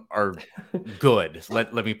of them are good.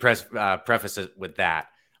 Let me preface it with that.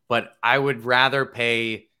 But I would rather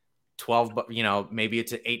pay 12, maybe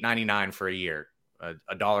it's $8.99 for a year,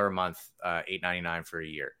 a dollar a month, $8.99 for a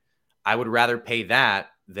year. I would rather pay that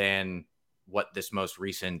than what this most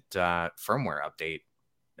recent firmware update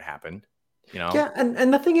happened. Yeah,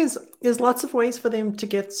 and the thing is, there's lots of ways for them to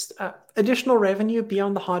get additional revenue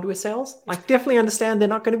beyond the hardware sales. Like, definitely understand they're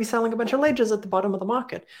not going to be selling a bunch of ledgers at the bottom of the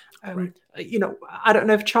market. Right. I don't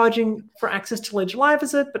know if charging for access to Ledger Live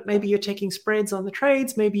is it, but maybe you're taking spreads on the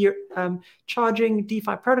trades. Maybe you're charging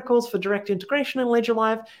DeFi protocols for direct integration in Ledger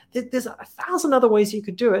Live. There's 1,000 other ways you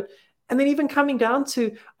could do it. And then even coming down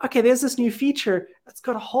to, okay, there's this new feature. It's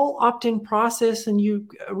got a whole opt-in process, and you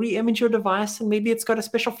re-image your device, and maybe it's got a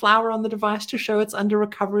special flower on the device to show it's under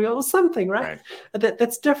recovery or something, right?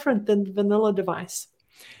 That's different than the vanilla device.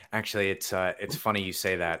 Actually, it's funny you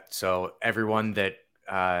say that. So everyone that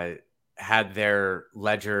had their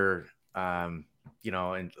Ledger, and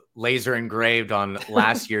laser engraved on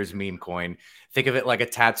last year's meme coin, think of it like a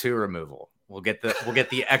tattoo removal. We'll get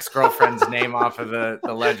the ex-girlfriend's name off of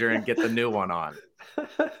the ledger and get the new one on.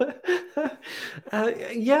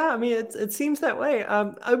 Yeah, I mean, it seems that way.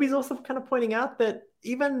 Obi's also kind of pointing out that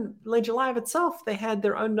even Ledger Live itself, they had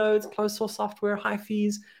their own nodes, closed source software, high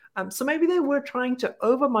fees. So maybe they were trying to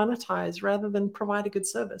over monetize rather than provide a good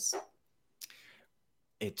service.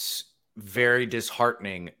 It's very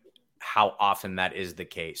disheartening how often that is the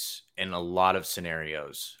case in a lot of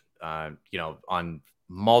scenarios, on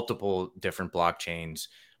multiple different blockchains,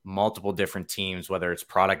 multiple different teams, whether it's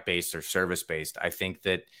product-based or service-based. I think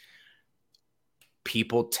that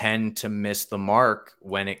people tend to miss the mark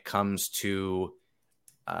when it comes to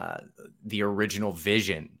the original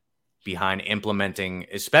vision behind implementing,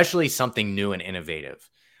 especially something new and innovative.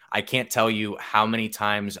 I can't tell you how many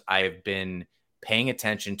times I've been paying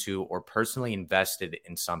attention to or personally invested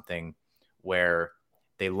in something where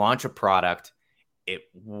they launch a product. It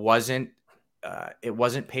wasn't it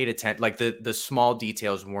wasn't paid attention. Like the small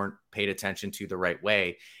details weren't paid attention to the right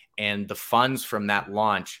way, and the funds from that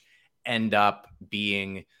launch end up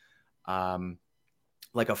being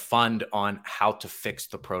like a fund on how to fix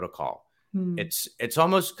the protocol. It's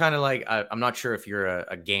almost kind of like, I'm not sure if you're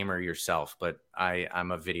a gamer yourself, but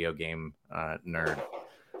I'm a video game nerd,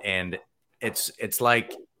 and it's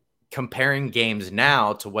like comparing games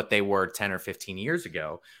now to what they were 10 or 15 years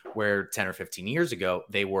ago, where 10 or 15 years ago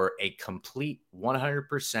they were a complete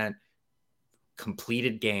 100%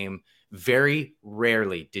 completed game. Very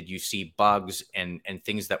rarely did you see bugs and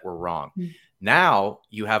things that were wrong. Now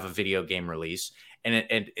you have a video game release, and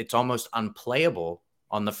it's almost unplayable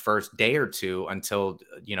on the first day or two until,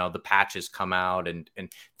 you know, the patches come out. And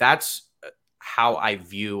that's how I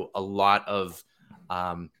view a lot of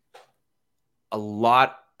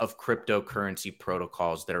cryptocurrency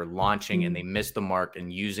protocols that are launching and they miss the mark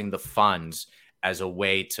and using the funds as a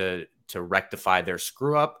way to rectify their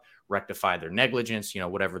screw up, rectify their negligence, you know,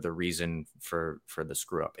 whatever the reason for the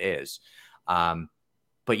screw up is.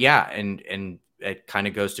 But yeah, and it kind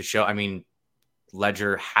of goes to show, I mean,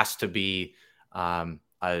 Ledger has to be a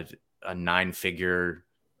 9-figure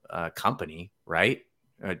company, right?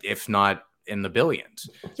 If not in the billions.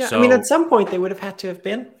 Yeah, so, I mean, at some point they would have had to have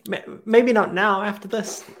been. Maybe not now after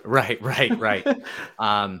this. Right. But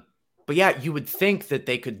yeah, you would think that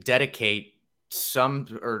they could dedicate some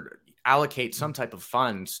or allocate some type of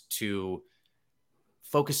funds to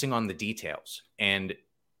focusing on the details. And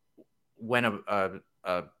when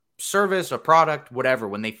a service, a product, whatever,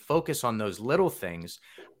 when they focus on those little things,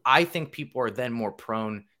 I think people are then more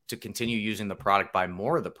prone to continue using the product, buy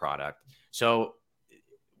more of the product. So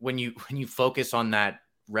when you focus on that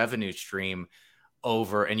revenue stream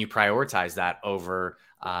over, and you prioritize that over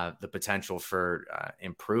the potential for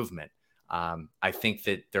improvement, I think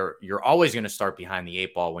that you're always going to start behind the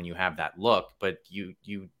 8 ball when you have that look, but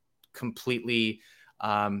you completely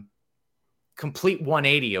complete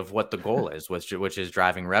 180 of what the goal is, which is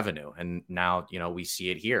driving revenue. And now, you know, we see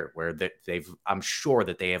it here where I'm sure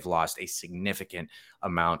that they have lost a significant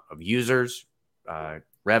amount of users,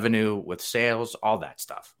 revenue with sales, all that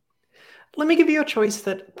stuff. Let me give you a choice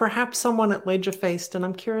that perhaps someone at Ledger faced, and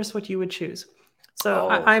I'm curious what you would choose. So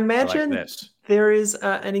I imagine like there is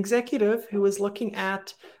an executive who was looking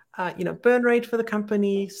at, burn rate for the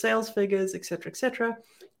company, sales figures, et cetera,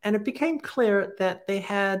 and it became clear that they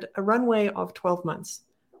had a runway of 12 months.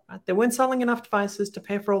 They weren't selling enough devices to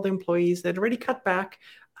pay for all the employees. They'd already cut back,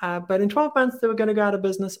 but in 12 months they were going to go out of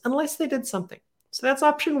business unless they did something. So that's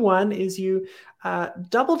option one: is you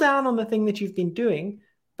double down on the thing that you've been doing,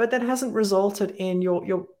 but that hasn't resulted in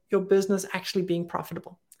your business actually being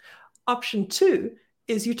profitable. Option two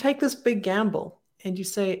is you take this big gamble and you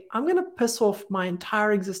say, I'm going to piss off my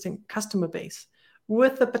entire existing customer base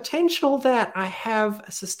with the potential that I have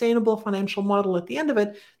a sustainable financial model at the end of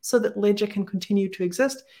it so that Ledger can continue to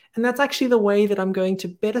exist. And that's actually the way that I'm going to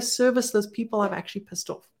better service those people I've actually pissed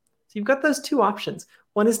off. So you've got those two options.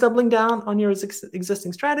 One is doubling down on your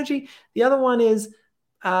existing strategy. The other one is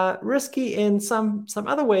risky in some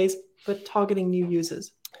other ways, but targeting new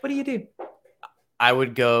users. What do you do? I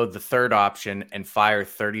would go the third option and fire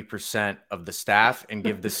 30% of the staff and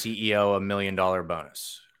give the CEO $1 million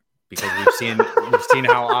bonus, because we've seen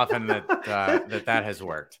how often that has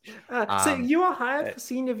worked. So you are hired for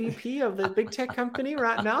senior VP of the big tech company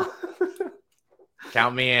right now?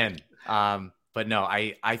 Count me in. But no,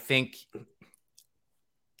 I think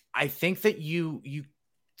that you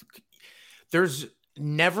there's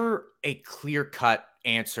never a clear-cut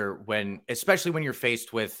answer especially when you're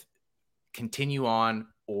faced with continue on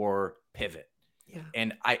or pivot. Yeah.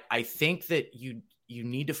 And I think that you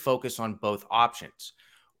need to focus on both options.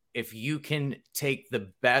 If you can take the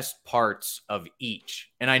best parts of each,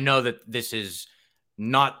 and I know that this is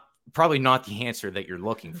probably not the answer that you're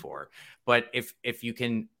looking for, but if you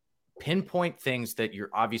can pinpoint things that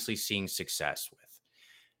you're obviously seeing success with,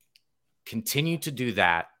 continue to do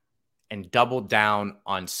that and double down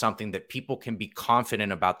on something that people can be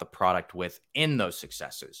confident about the product within those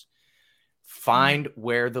successes. Find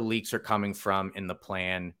where the leaks are coming from in the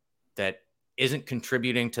plan that isn't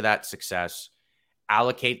contributing to that success.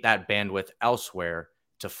 Allocate that bandwidth elsewhere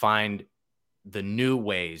to find the new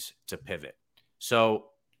ways to pivot. So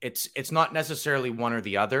it's not necessarily one or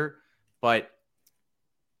the other, but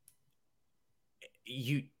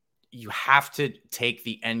you have to take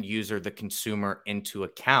the end user, the consumer, into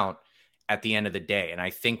account at the end of the day. And I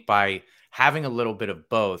think by having a little bit of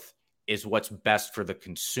both is what's best for the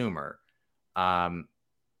consumer.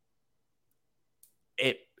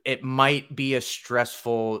 It might be a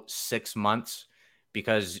stressful 6 months,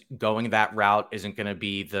 because going that route isn't going to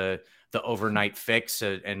be the the overnight fix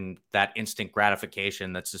and that instant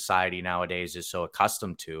gratification that society nowadays is so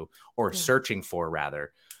accustomed to, or searching for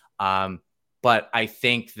rather. But I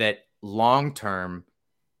think that long term,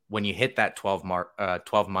 when you hit that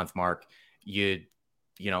 12-month mark, you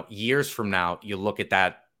know, years from now, you look at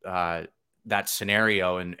that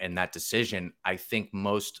scenario and that decision. I think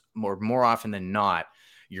more often than not,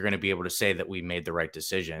 you're going to be able to say that we made the right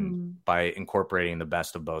decision by incorporating the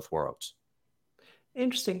best of both worlds.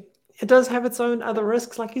 Interesting. It does have its own other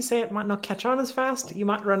risks. Like you say, it might not catch on as fast. You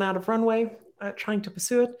might run out of runway trying to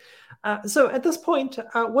pursue it. So at this point,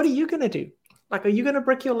 what are you going to do? Like, are you going to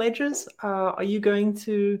brick your ledgers? Are you going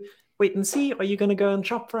to wait and see? Are you going to go and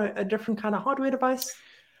shop for a different kind of hardware device?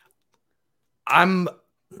 I'm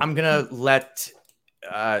going to let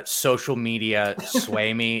social media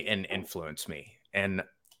sway me and influence me. And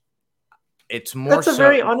it's more That's a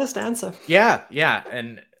very honest answer. Yeah.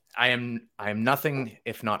 And I am nothing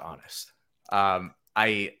if not honest.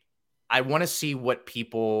 I want to see what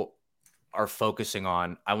people are focusing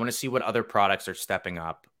on. I want to see what other products are stepping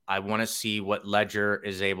up. I want to see what Ledger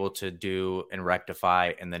is able to do and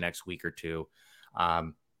rectify in the next week or two.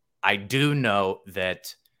 I do know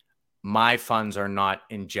that my funds are not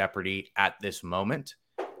in jeopardy at this moment.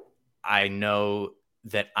 I know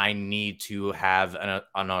that I need to have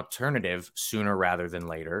an alternative sooner rather than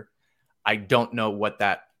later. I don't know what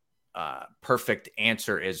that perfect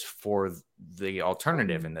answer is for the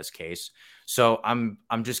alternative in this case. So I'm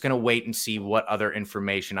just going to wait and see what other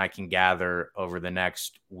information I can gather over the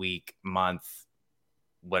next week, month,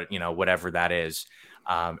 whatever that is,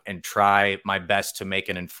 and try my best to make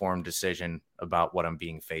an informed decision about what I'm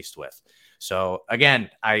being faced with. So again,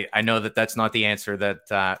 I know that that's not the answer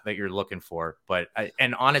that you're looking for, but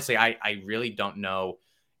honestly, I really don't know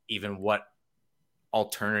even what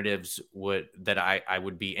alternatives I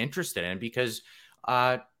would be interested in, because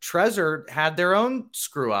Trezor had their own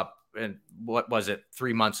screw up. And what was it,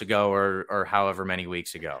 3 months ago or however many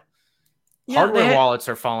weeks ago? Hardware wallets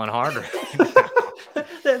are falling harder.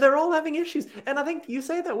 They're all having issues. And I think you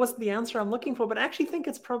say that wasn't the answer I'm looking for, but I actually think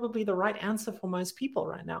it's probably the right answer for most people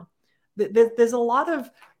right now. There's a lot of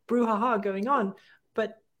brouhaha going on,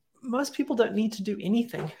 but most people don't need to do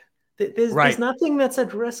anything. There's nothing that's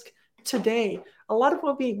at risk today. A lot of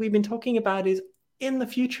what we've been talking about is in the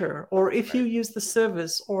future, or if you use the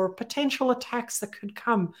service, or potential attacks that could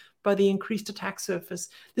come by the increased attack surface.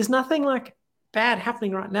 There's nothing like bad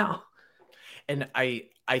happening right now. And I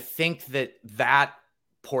think that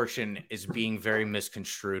portion is being very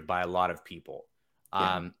misconstrued by a lot of people.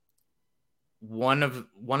 One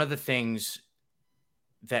of the things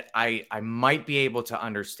that I might be able to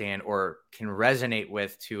understand or can resonate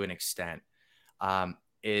with to an extent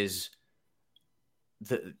is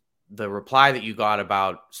the reply that you got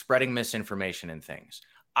about spreading misinformation and things.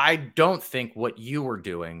 I don't think what you were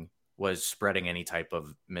doing was spreading any type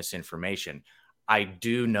of misinformation. I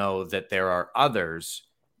do know that there are others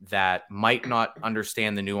that might not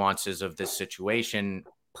understand the nuances of this situation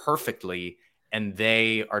perfectly, and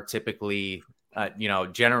they are typically,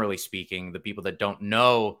 generally speaking, the people that don't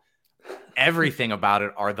know everything about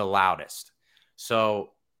it are the loudest.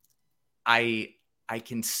 So I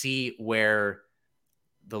can see where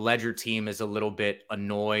the Ledger team is a little bit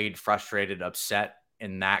annoyed, frustrated, upset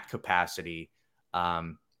in that capacity,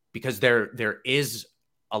 because there is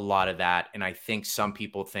a lot of that. And I think some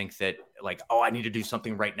people think that, like, oh, I need to do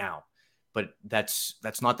something right now, but that's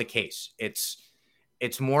not the case.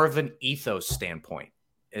 It's more of an ethos standpoint.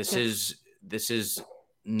 This is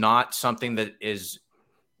not something that is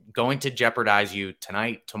going to jeopardize you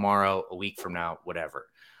tonight, tomorrow, a week from now, whatever.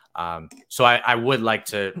 So I would like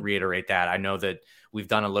to reiterate that. I know that we've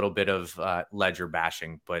done a little bit of Ledger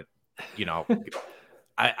bashing, but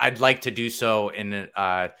I'd like to do so in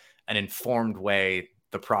an informed way,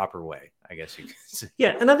 the proper way, I guess you could say.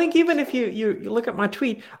 Yeah, and I think even if you look at my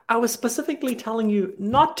tweet, I was specifically telling you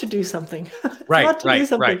not to do something, do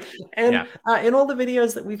something. Right. And in all the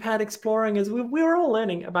videos that we've had exploring, is we were all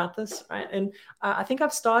learning about this, right? And I think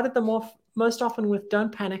I've started them off most often with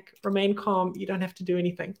don't panic, remain calm, you don't have to do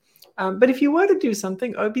anything. But if you were to do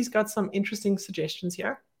something, Obi's got some interesting suggestions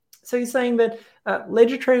here. So he's saying that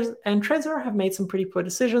Ledger and Trezor have made some pretty poor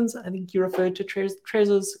decisions. I think you referred to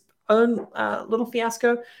Trezor's own little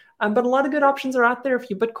fiasco. But a lot of good options are out there if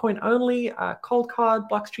you're Bitcoin only. Cold Card,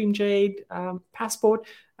 Blockstream Jade, Passport.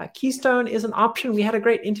 Keystone is an option. We had a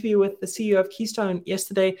great interview with the CEO of Keystone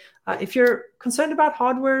yesterday. If you're concerned about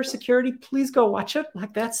hardware security, please go watch it.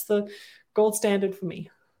 Like, that's the gold standard for me.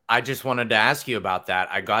 I just wanted to ask you about that.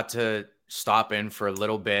 I got to stop in for a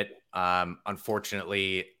little bit.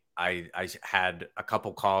 Unfortunately, I had a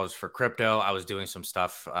couple calls for crypto. I was doing some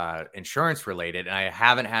stuff insurance related, and I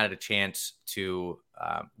haven't had a chance to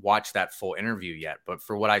watch that full interview yet. But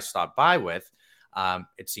for what I stopped by with,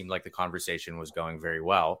 it seemed like the conversation was going very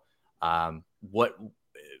well. What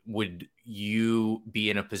would you be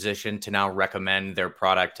in a position to now recommend their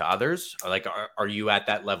product to others? Like, are you at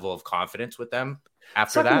that level of confidence with them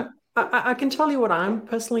after So that? I can tell you what I'm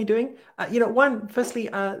personally doing. Firstly,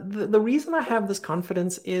 the reason I have this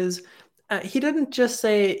confidence is he didn't just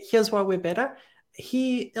say, here's why we're better.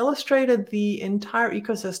 He illustrated the entire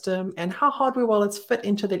ecosystem and how hardware wallets fit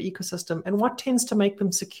into that ecosystem and what tends to make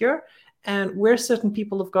them secure and where certain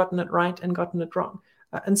people have gotten it right and gotten it wrong.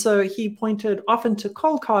 And so he pointed often to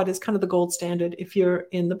Cold Card as kind of the gold standard if you're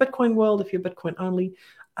in the Bitcoin world, if you're Bitcoin only.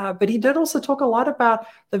 But he did also talk a lot about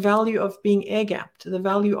the value of being air gapped, the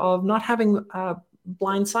value of not having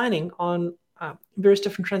blind signing on various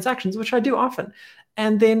different transactions, which I do often.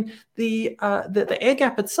 And then the air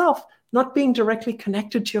gap itself not being directly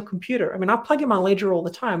connected to your computer. I mean, I plug in my Ledger all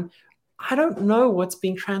the time. I don't know what's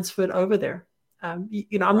being transferred over there. I'm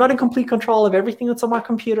not in complete control of everything that's on my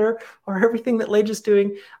computer or everything that Ledger's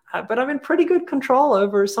doing, but I'm in pretty good control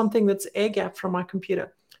over something that's air gapped from my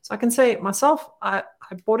computer. So I can say myself, I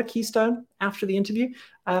bought a Keystone after the interview.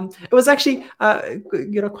 It was actually,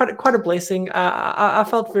 quite a blessing. I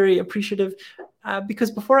felt very appreciative because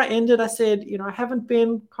before I ended, I said, I haven't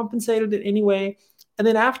been compensated in any way. And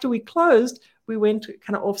then after we closed, we went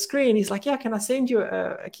kind of off screen. He's like, yeah, can I send you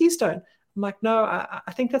a Keystone? I'm like, no,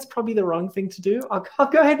 I think that's probably the wrong thing to do. I'll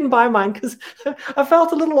go ahead and buy mine because I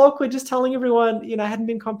felt a little awkward just telling everyone, I hadn't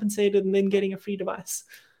been compensated and then getting a free device.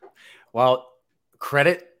 Well,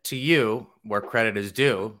 credit to you where credit is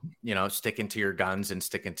due, sticking to your guns and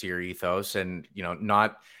sticking to your ethos and,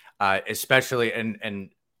 not especially.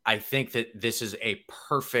 And I think that this is a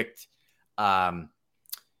perfect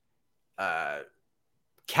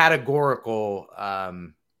categorical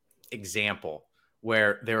example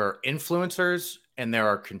where there are influencers and there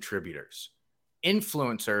are contributors.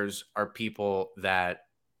 Influencers are people that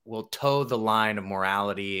will toe the line of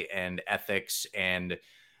morality and ethics, and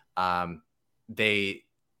they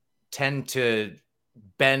tend to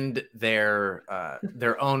bend their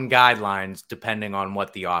own guidelines depending on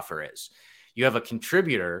what the offer is. You have a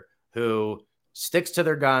contributor who sticks to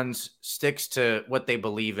their guns, sticks to what they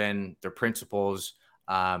believe in, their principles.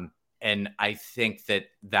 And I think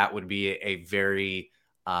that would be a very,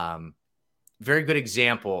 very good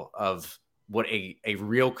example of what a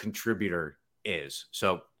real contributor is.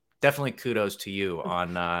 So definitely kudos to you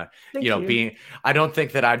on, being, I don't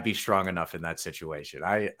think that I'd be strong enough in that situation.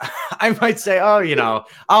 I might say,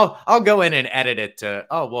 I'll go in and edit it to,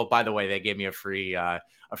 oh, well, by the way, they gave me a free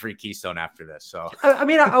Keystone after this. So, I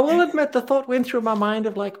mean, I will admit the thought went through my mind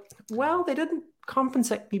of like, well, they didn't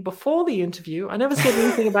compensate me before the interview. I never said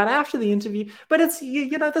anything about after the interview, but it's,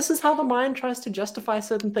 this is how the mind tries to justify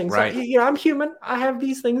certain things. Right. So, I'm human. I have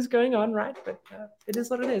these things going on, right? But it is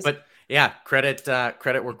what it is. But yeah, credit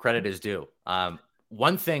where credit is due.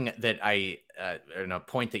 One thing that and a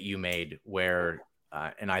point that you made where,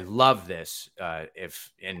 and I love this,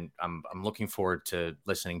 I'm looking forward to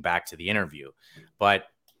listening back to the interview, but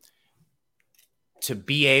to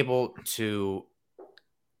be able to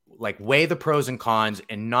like weigh the pros and cons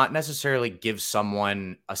and not necessarily give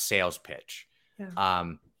someone a sales pitch. Yeah.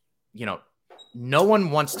 No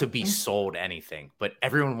one wants to be sold anything, but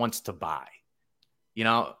everyone wants to buy.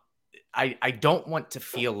 I don't want to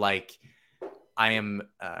feel like I am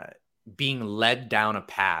being led down a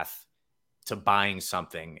path to buying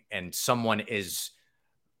something and someone is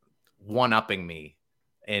one-upping me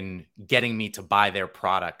and getting me to buy their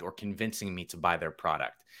product or convincing me to buy their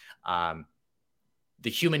product. The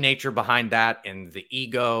human nature behind that and the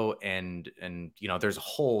ego and there's a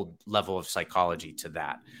whole level of psychology to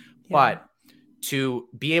that. Yeah. But to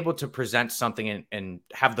be able to present something and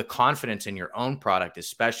have the confidence in your own product,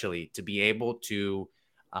 especially to be able to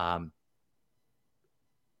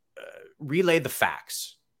relay the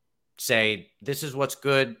facts, say, this is what's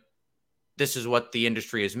good. This is what the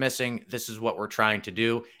industry is missing. This is what we're trying to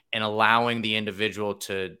do, and allowing the individual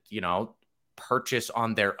to, purchase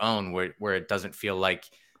on their own where it doesn't feel like,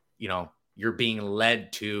 you're being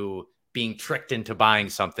led to being tricked into buying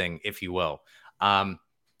something, if you will.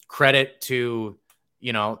 Credit to,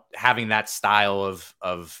 having that style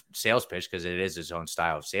of sales pitch, because it is his own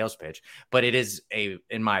style of sales pitch, but it is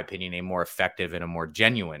in my opinion, a more effective and a more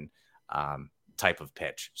genuine type of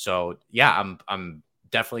pitch. So yeah, I'm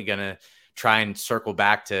definitely going to try and circle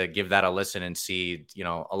back to give that a listen and see,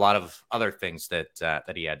 a lot of other things that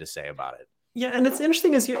he had to say about it. Yeah, and it's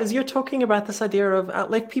interesting as you're talking about this idea of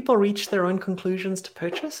let people reach their own conclusions to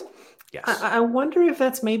purchase. Yes. I wonder if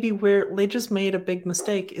that's maybe where Ledger's made a big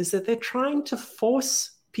mistake, is that they're trying to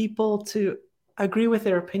force people to agree with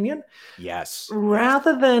their opinion Yes. Yes.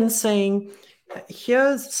 rather than saying,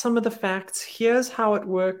 here's some of the facts, here's how it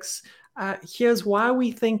works, here's why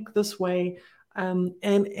we think this way,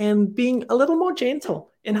 and being a little more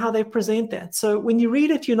gentle in how they present that. So when you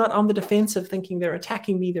read it, you're not on the defensive thinking they're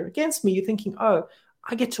attacking me, they're against me. You're thinking, oh,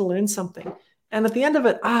 I get to learn something. And at the end of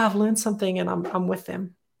it, I've learned something and I'm with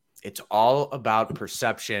them. It's all about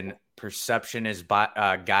perception. Perception is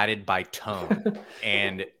guided by tone,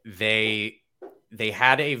 and they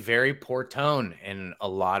had a very poor tone in a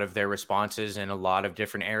lot of their responses in a lot of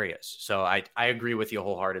different areas. So I agree with you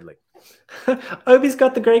wholeheartedly. Obi's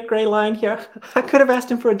got the great gray line here. I could have asked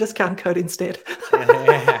him for a discount code instead.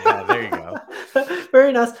 There you go.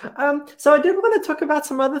 Very nice. So I did want to talk about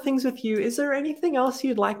some other things with you. Is there anything else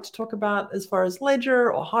you'd like to talk about as far as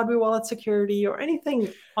Ledger or hardware wallet security or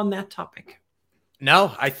anything on that topic?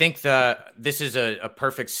 No, I think this is a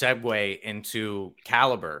perfect segue into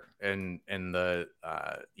Caliber and the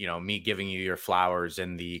me giving you your flowers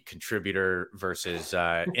and the contributor versus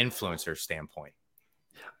influencer standpoint.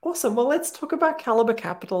 Awesome. Well, let's talk about Caliber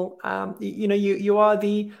Capital. You are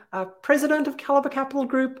the president of Caliber Capital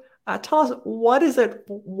Group. Tell us, what is it?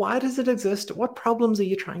 Why does it exist? What problems are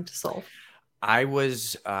you trying to solve? I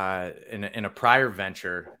was in a prior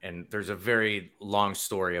venture, and there's a very long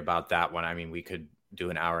story about that one. I mean, we could do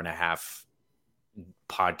an hour and a half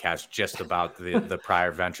podcast just about the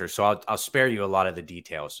prior venture, so I'll spare you a lot of the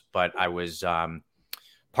details. But I was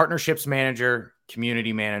partnerships manager,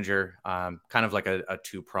 community manager, kind of like a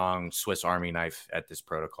two-pronged Swiss Army knife at this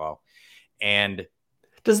protocol. And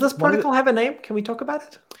does this protocol have a name? Can we talk about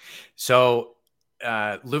it? So,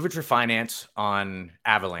 Ledger Finance on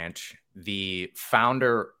Avalanche, the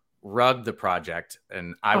founder rugged the project,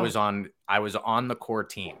 and I was on the core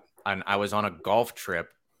team, and I was on a golf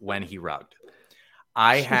trip when he rugged.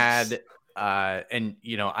 I had, and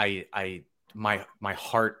my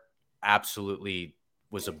heart absolutely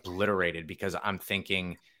was obliterated because I'm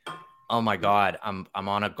thinking, oh my God, I'm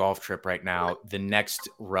on a golf trip right now. The next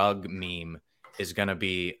rug meme is going to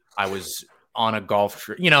be, I was on a golf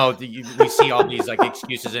trip. We see all these like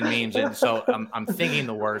excuses and memes. And so I'm thinking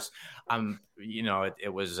the worst.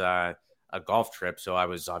 It was a golf trip. So I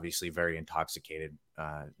was obviously very intoxicated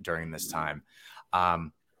during this time.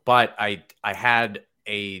 But I had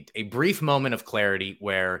a brief moment of clarity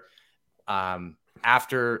where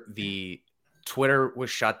after the Twitter was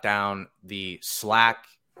shut down, the Slack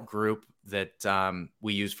group that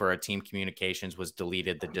we use for our team communications was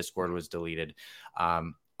deleted. The Discord was deleted.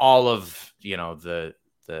 All of the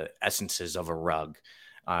essences of a rug,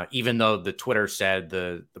 even though the Twitter said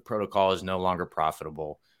the protocol is no longer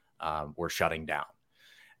profitable, we're shutting down.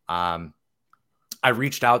 I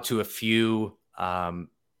reached out to a few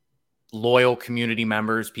loyal community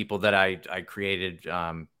members, people that I created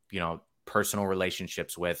personal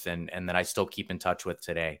relationships with, and that I still keep in touch with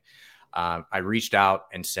today. I reached out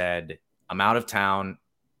and said, I'm out of town.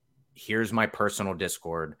 Here's my personal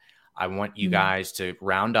Discord. I want you guys to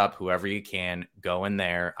round up whoever you can, go in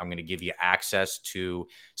there. I'm going to give you access to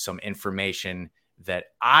some information that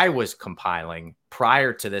I was compiling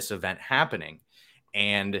prior to this event happening.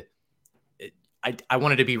 And I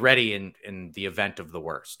wanted to be ready in the event of the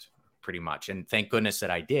worst, pretty much. And thank goodness that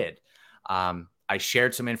I did. I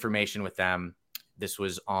shared some information with them. This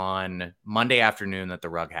was on Monday afternoon that the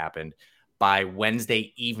rug happened. By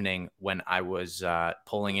Wednesday evening, when I was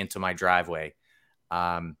pulling into my driveway,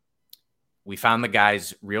 we found the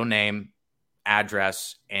guy's real name,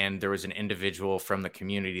 address, and there was an individual from the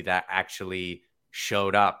community that actually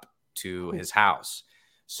showed up to his house.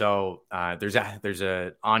 So there's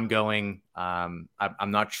a ongoing. I'm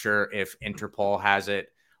not sure if Interpol has it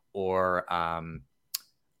or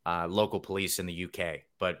local police in the UK,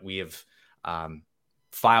 but we have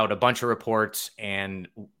filed a bunch of reports. And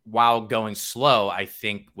while going slow, I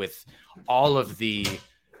think with all of the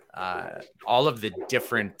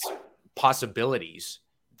different possibilities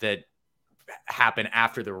that happen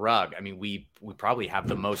after the rug, I mean, we probably have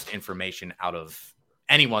the most information out of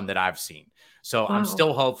anyone that I've seen. So wow. I'm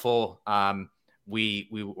still hopeful. We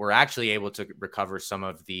were actually able to recover some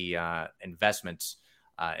of the investments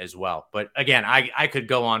as well. But again, I could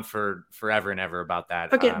go on for forever and ever about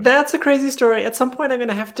that. Okay, that's a crazy story. At some point, I'm going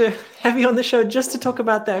to have you on the show just to talk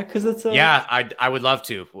about that, because it's yeah, I would love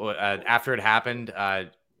to. After it happened,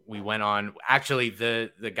 we went on. Actually,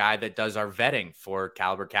 the guy that does our vetting for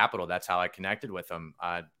Caliber Capital, that's how I connected with him.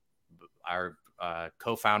 Our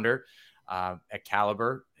co-founder at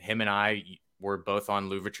Caliber. Him and I were both on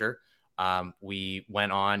Louverture. We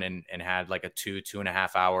went on and had like a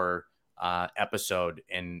 2.5 hour episode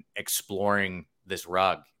in exploring this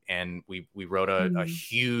rug. And we wrote a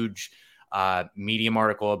huge Medium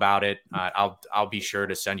article about it. I'll be sure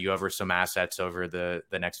to send you over some assets over the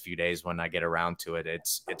next few days when I get around to it.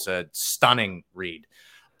 It's a stunning read.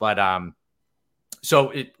 But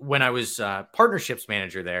when I was partnerships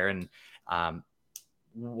manager there, and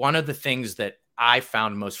one of the things that I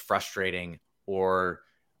found most frustrating or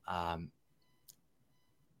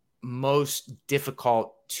most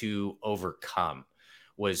difficult to overcome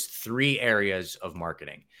was 3 areas of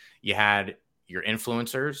marketing. You had your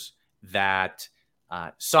influencers that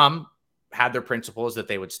some had their principles that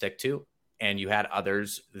they would stick to, and you had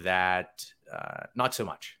others that not so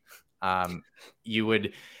much. You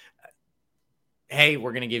would, hey,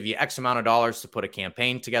 we're going to give you X amount of dollars to put a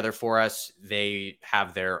campaign together for us. They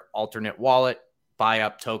have their alternate wallet, buy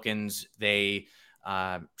up tokens. They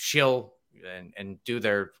shill and do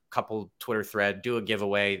their couple Twitter thread, do a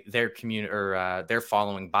giveaway. Their community or their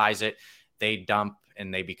following buys it. They dump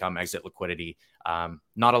and they become exit liquidity.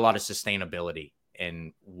 Not a lot of sustainability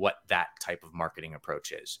in what that type of marketing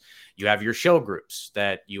approach is. You have your shill groups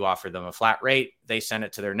that you offer them a flat rate. They send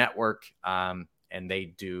it to their network and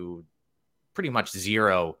they do pretty much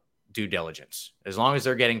zero due diligence. As long as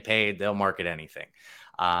they're getting paid, they'll market anything.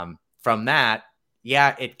 From that,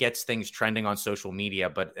 yeah, it gets things trending on social media,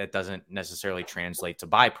 but it doesn't necessarily translate to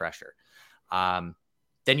buy pressure.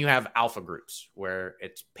 Then you have alpha groups where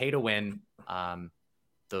it's pay to win.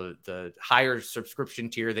 The higher subscription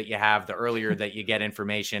tier that you have, the earlier that you get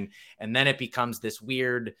information. And then it becomes this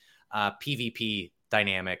weird PvP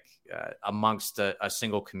dynamic amongst a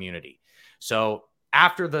single community. So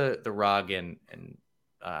after the rug and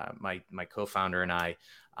my co-founder and I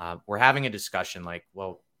were having a discussion like,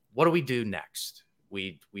 well, what do we do next?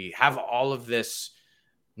 We have all of this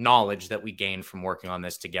knowledge that we gained from working on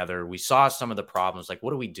this together. We saw some of the problems, like,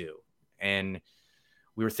 what do we do? And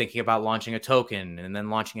we were thinking about launching a token and then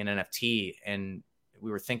launching an NFT. And we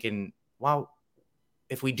were thinking, well,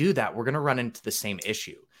 if we do that, we're going to run into the same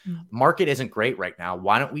issue. Market isn't great right now.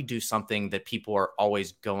 Why don't we do something that people are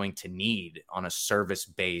always going to need on a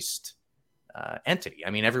service-based entity? I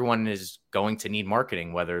mean, everyone is going to need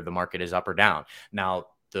marketing, whether the market is up or down. Now,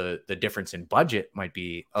 the difference in budget might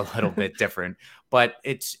be a little bit different, but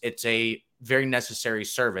it's a very necessary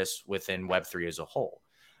service within Web3 as a whole.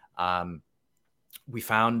 We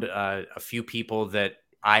found a few people that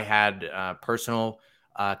I had personal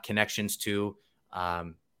connections to,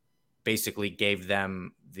 basically gave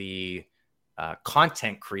them the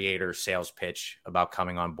content creator sales pitch about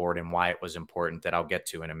coming on board and why it was important that I'll get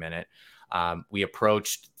to in a minute. We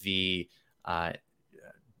approached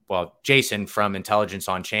Jason from Intelligence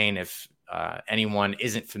on Chain. If anyone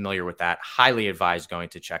isn't familiar with that, highly advise going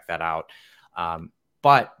to check that out.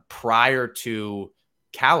 But prior to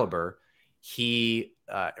Caliber,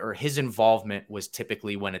 his involvement was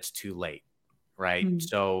typically when it's too late, right?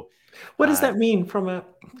 So what does that mean from a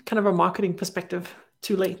kind of a marketing perspective,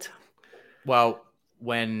 too late? Well,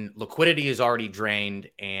 when liquidity is already drained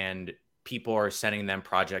and people are sending them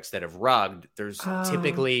projects that have rugged, there's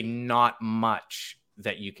typically not much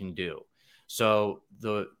that you can do. So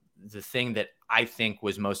the thing that I think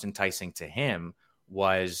was most enticing to him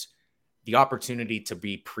was the opportunity to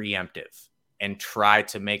be preemptive and try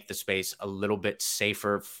to make the space a little bit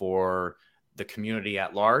safer for the community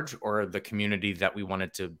at large, or the community that we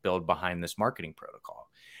wanted to build behind this marketing protocol.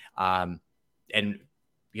 And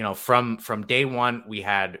from day one, we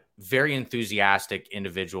had very enthusiastic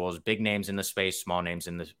individuals, big names in the space, small names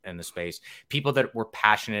in the space, people that were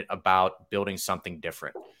passionate about building something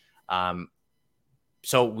different.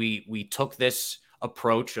 So we took this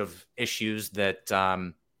approach of issues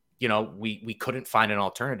that we couldn't find an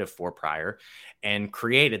alternative for prior, and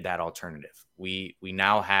created that alternative. We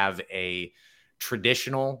now have a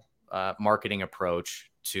traditional marketing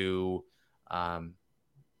approach to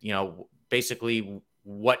basically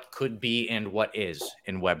what could be and what is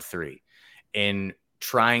in Web3. In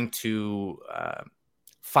trying to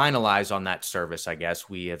finalize on that service, I guess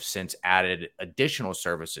we have since added additional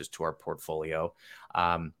services to our portfolio.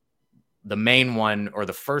 The main one, or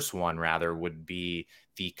the first one rather, would be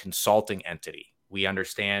the consulting entity. We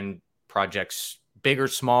understand projects big or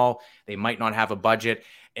small, they might not have a budget.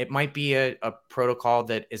 It might be a protocol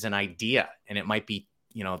that is an idea, and it might be,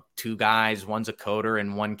 2 guys, one's a coder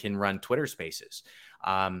and one can run Twitter Spaces.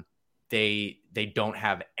 They don't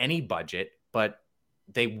have any budget, but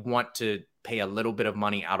they want to pay a little bit of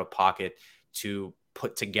money out of pocket to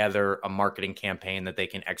put together a marketing campaign that they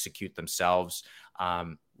can execute themselves,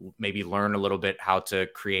 maybe learn a little bit how to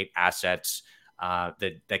create assets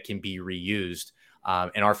that can be reused.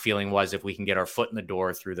 And our feeling was, if we can get our foot in the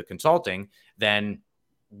door through the consulting, then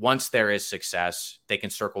once there is success, they can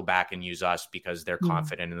circle back and use us because they're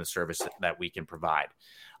confident in the service that we can provide.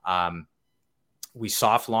 We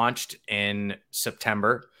soft launched in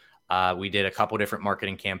September. We did a couple different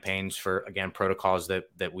marketing campaigns for, again, protocols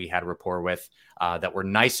that we had rapport with that were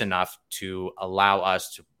nice enough to allow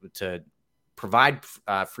us to provide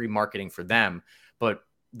free marketing for them. But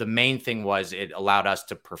the main thing was it allowed us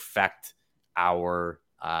to perfect our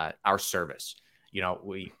service.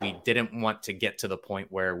 We didn't want to get to the point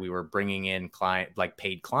where we were bringing in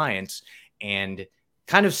paid clients and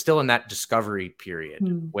kind of still in that discovery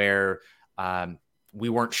period where we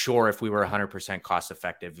weren't sure if we were 100% cost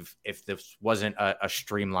effective, if this wasn't a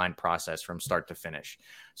streamlined process from start to finish.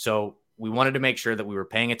 So we wanted to make sure that we were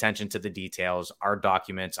paying attention to the details, our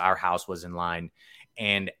documents, our house was in line.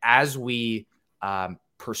 And as we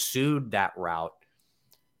pursued that route,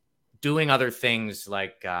 doing other things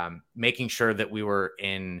like making sure that we were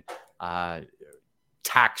in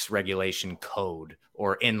tax regulation code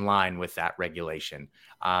or in line with that regulation,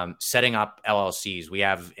 setting up LLCs. We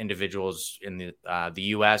have individuals in the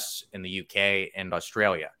US, in the UK, and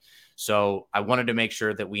Australia. So I wanted to make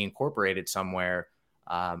sure that we incorporated somewhere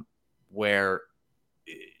where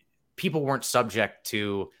people weren't subject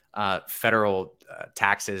to federal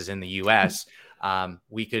taxes in the US.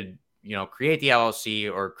 We could create the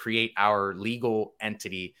LLC or create our legal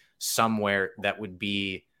entity somewhere that would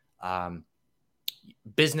be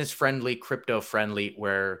business friendly, crypto friendly,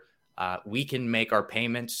 where we can make our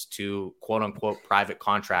payments to quote unquote private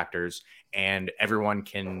contractors and everyone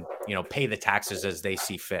can, pay the taxes as they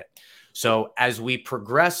see fit. So as we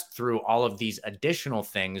progressed through all of these additional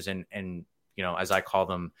things and as I call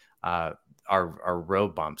them, our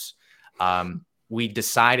road bumps, we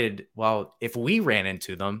decided, well, if we ran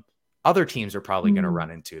into them, other teams are probably going to run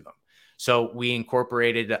into them. So we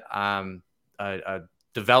incorporated a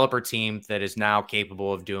developer team that is now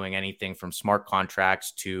capable of doing anything from smart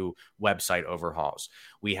contracts to website overhauls.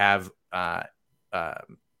 We have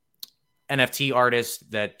NFT artist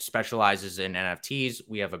that specializes in NFTs.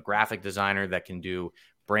 We have a graphic designer that can do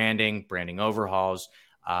branding overhauls.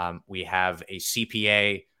 We have a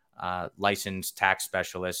CPA, licensed tax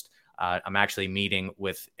specialist. I'm actually meeting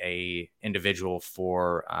with a individual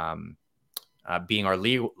for being our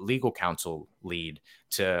legal counsel lead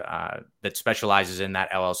that specializes in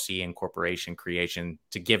that LLC and corporation creation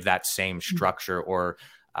to give that same structure or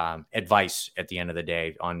advice at the end of the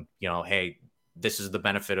day on, hey, this is the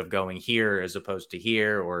benefit of going here as opposed to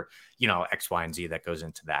here, or, X, Y, and Z that goes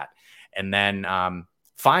into that. And then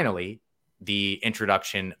finally, the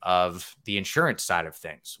introduction of the insurance side of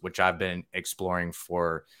things, which I've been exploring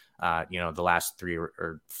for the last 3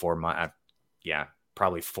 or 4 months.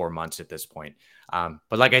 Probably 4 months at this point.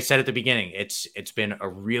 But like I said at the beginning, it's been a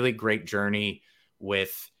really great journey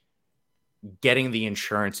with getting the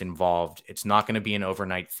insurance involved. It's not going to be an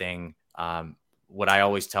overnight thing. What I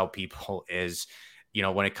always tell people is,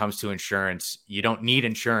 when it comes to insurance, you don't need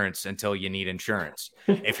insurance until you need insurance.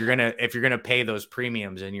 If you're gonna pay those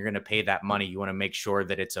premiums and you're gonna pay that money, you want to make sure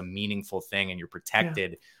that it's a meaningful thing and you're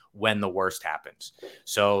protected when the worst happens.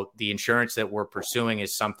 So the insurance that we're pursuing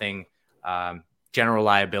is something general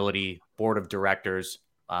liability, board of directors,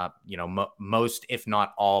 most, if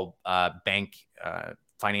not all, bank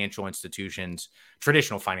financial institutions,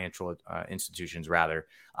 traditional financial institutions rather,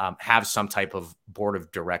 have some type of board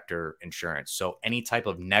of director insurance. So any type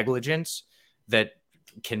of negligence that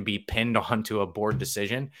can be pinned onto a board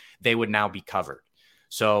decision, they would now be covered.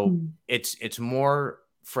 So it's more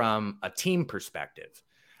from a team perspective.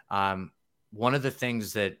 One of the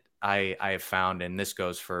things that I have found, and this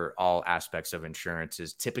goes for all aspects of insurance,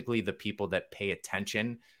 is typically the people that pay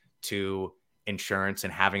attention to insurance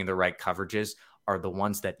and having the right coverages are the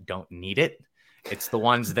ones that don't need it. It's the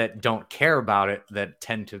ones that don't care about it that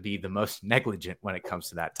tend to be the most negligent when it comes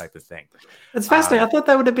to that type of thing. It's fascinating. I thought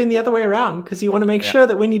that would have been the other way around, because you want to make sure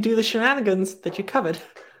that when you do the shenanigans that you're covered.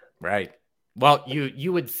 Right. Well,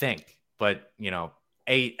 you would think, but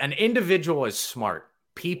an individual is smart.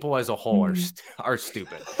 People as a whole are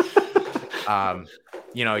stupid.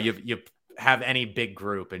 You have any big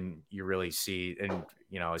group and you really see, and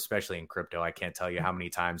especially in crypto, I can't tell you how many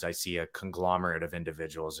times I see a conglomerate of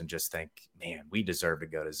individuals and just think, man, we deserve to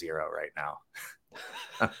go to zero right now.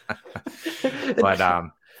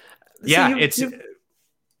 But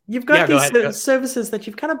you've got these services that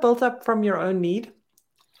you've kind of built up from your own need,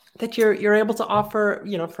 that you're able to offer,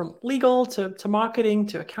 from legal to marketing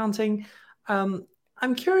to accounting.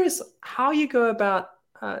 I'm curious how you go about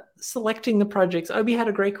selecting the projects. Obi had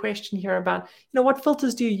a great question here about, what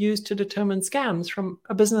filters do you use to determine scams from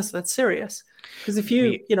a business that's serious? Because if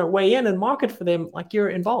you, weigh in and market for them, like, you're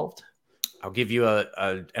involved. I'll give you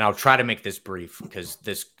and I'll try to make this brief because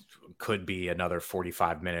this could be another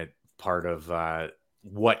 45-minute part of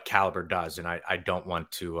what Caliber does. And I don't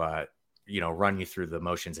want to, run you through the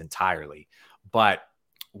motions entirely, but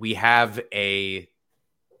we have an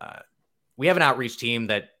outreach team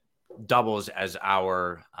that doubles as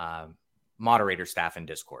our moderator staff in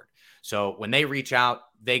Discord. So when they reach out,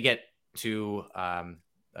 they get to,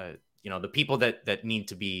 the people that need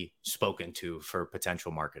to be spoken to for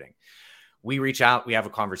potential marketing. We reach out, we have a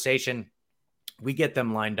conversation, we get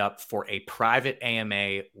them lined up for a private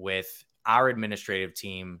AMA with our administrative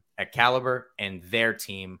team at Caliber and their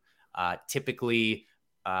team, typically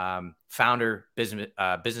founder,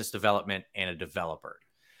 business development, and a developer.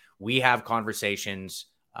 We have conversations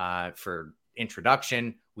for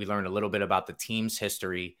introduction. We learn a little bit about the team's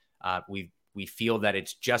history. We feel that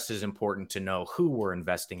it's just as important to know who we're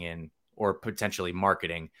investing in or potentially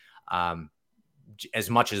marketing as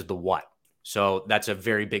much as the what. So that's a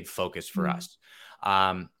very big focus for us.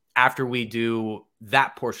 After we do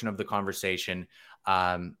that portion of the conversation,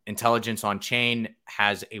 Intelligence on Chain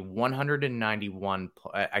has a 191,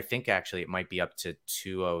 I think actually it might be up to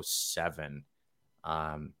 207.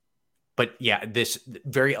 But yeah, this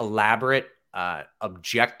very elaborate,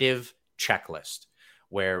 objective checklist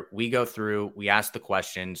where we go through, we ask the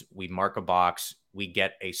questions, we mark a box, we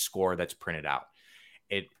get a score that's printed out.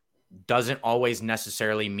 It doesn't always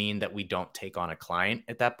necessarily mean that we don't take on a client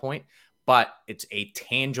at that point, but it's a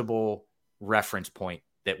tangible reference point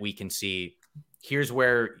that we can see. Here's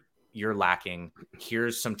where you're lacking.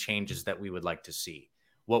 Here's some changes that we would like to see.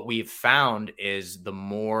 What we've found is the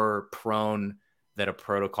more prone that a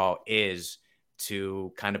protocol is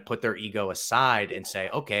to kind of put their ego aside and say,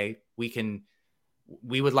 okay,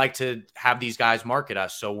 we would like to have these guys market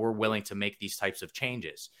us, so we're willing to make these types of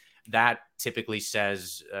changes. That typically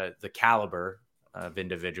says the caliber of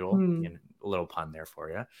individual, a little pun there for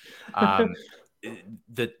you.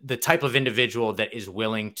 The type of individual that is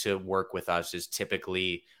willing to work with us is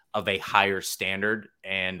typically of a higher standard,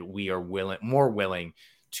 and we are more willing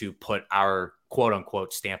to put our quote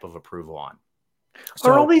unquote stamp of approval on.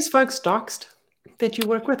 So, are all these folks doxed that you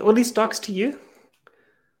work with, or at least doxed to you?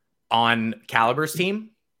 On Caliber's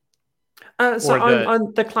team? On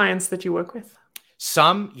the clients that you work with?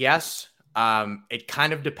 Some, yes. It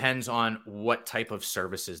kind of depends on what type of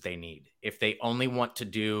services they need. If they only want to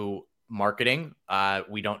do marketing,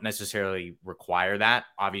 we don't necessarily require that.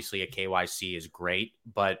 Obviously, a KYC is great,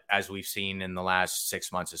 but as we've seen in the last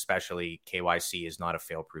 6 months, especially, KYC is not a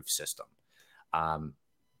fail-proof system.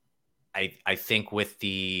 I think with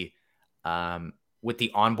the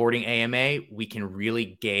onboarding AMA, we can really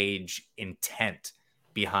gauge intent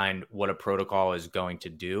behind what a protocol is going to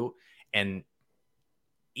do. And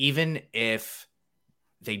even if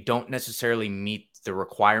they don't necessarily meet the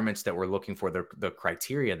requirements that we're looking for, the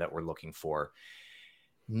criteria that we're looking for,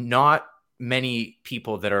 not many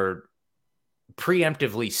people that are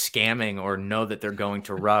preemptively scamming or know that they're going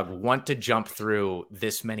to rug want to jump through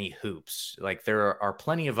this many hoops. Like, there are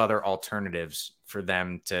plenty of other alternatives for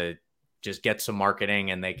them to just get some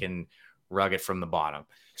marketing and they can rug it from the bottom.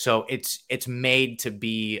 So it's made to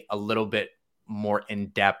be a little bit more in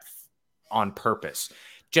depth on purpose,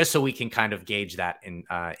 just so we can kind of gauge that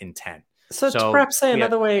intent. So to perhaps say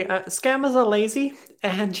another way, scammers are lazy,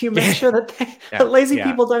 and you make sure that lazy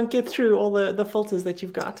people don't get through all the filters that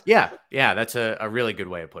you've got. Yeah, that's a really good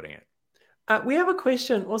way of putting it. We have a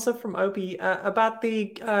question also from Opie about the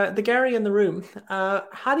Gary in the room.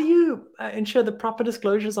 How do you ensure the proper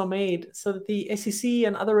disclosures are made so that the SEC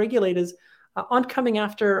and other regulators aren't coming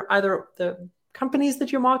after either the companies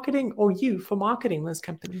that you're marketing or you for marketing those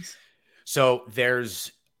companies? So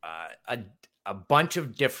there's a bunch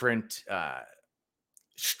of different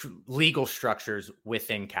legal structures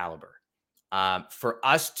within Caliber. For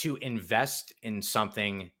us to invest in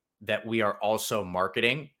something that we are also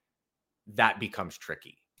marketing, that becomes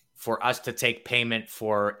tricky. For us to take payment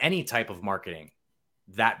for any type of marketing,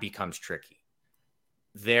 that becomes tricky.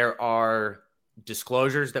 There are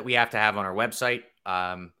disclosures that we have to have on our website.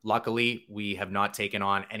 Luckily, we have not taken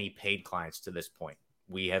on any paid clients to this point.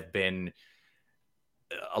 We have been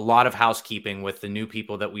a lot of housekeeping with the new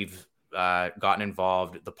people that we've gotten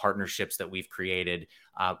involved, the partnerships that we've created.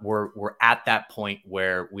 We're at that point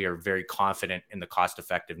where we are very confident in the cost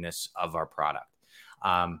effectiveness of our product.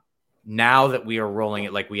 Now that we are rolling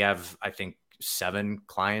it, like, we have, I think, 7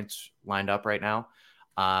 clients lined up right now.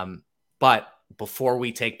 But before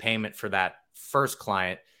we take payment for that first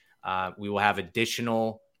client, We will have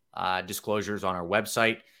additional disclosures on our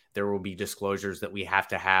website. There will be disclosures that we have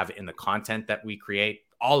to have in the content that we create,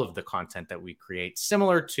 all of the content that we create,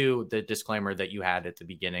 similar to the disclaimer that you had at the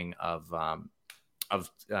beginning of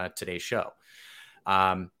today's show.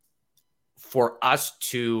 For us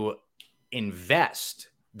to invest,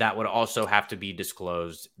 that would also have to be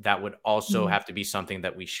disclosed. That would also have to be something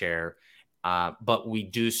that we share. But we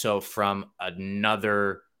do so from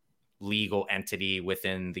another legal entity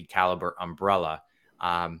within the Caliber umbrella.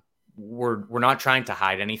 We're not trying to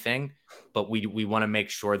hide anything, but we want to make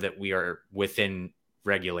sure that we are within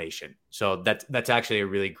regulation. So that's actually a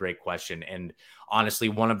really great question. And honestly,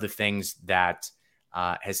 one of the things that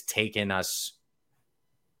has taken us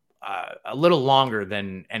a little longer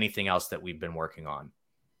than anything else that we've been working on.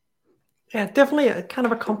 Yeah, definitely a kind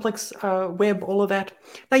of a complex web, all of that.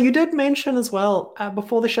 Now, you did mention as well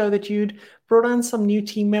before the show that you'd brought on some new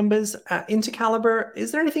team members into Caliber.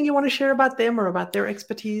 Is there anything you want to share about them or about their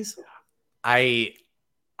expertise? I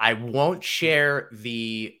won't share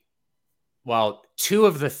two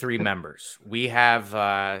of the three members. We have,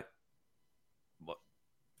 I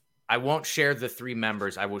won't share the three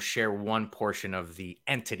members. I will share one portion of the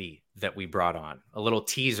entity that we brought on, a little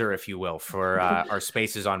teaser, if you will, for our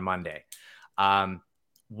spaces on Monday.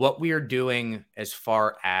 What we are doing as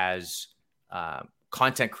far as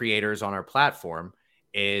content creators on our platform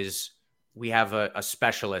is we have a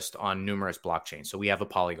specialist on numerous blockchains. So we have a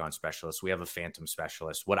Polygon specialist. We have a Phantom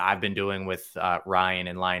specialist. What I've been doing with Ryan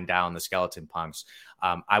and Lying Down, the Skeleton Punks,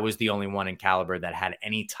 I was the only one in Caliber that had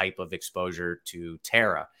any type of exposure to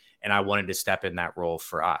Terra. And I wanted to step in that role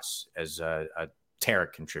for us as a Terra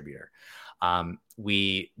contributor.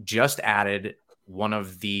 We just added one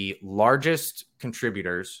of the largest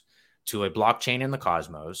contributors to a blockchain in the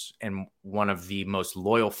cosmos and one of the most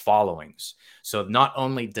loyal followings. So not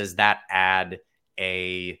only does that add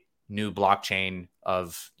a new blockchain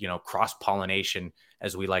of, cross-pollination,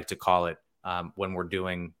 as we like to call it, when we're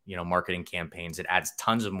doing, marketing campaigns, it adds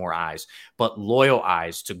tons of more eyes, but loyal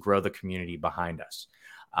eyes to grow the community behind us.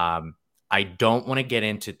 I don't want to get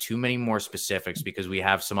into too many more specifics because we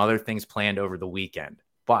have some other things planned over the weekend.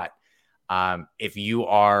 But if you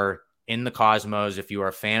are in the Cosmos, if you are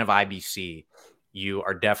a fan of IBC, you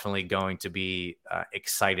are definitely going to be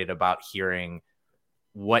excited about hearing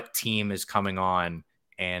what team is coming on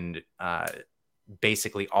and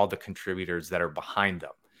basically all the contributors that are behind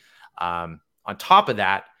them. On top of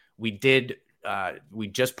that, we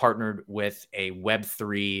just partnered with a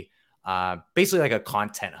Web3, basically like a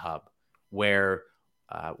content hub where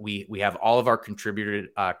we have all of our contributors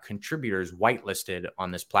whitelisted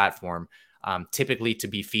on this platform. Typically to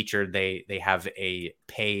be featured, they have a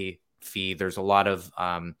pay fee. There's a lot of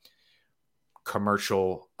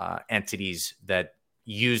commercial entities that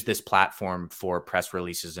use this platform for press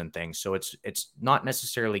releases and things. So it's not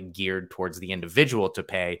necessarily geared towards the individual to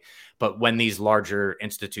pay, but when these larger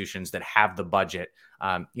institutions that have the budget,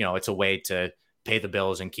 it's a way to pay the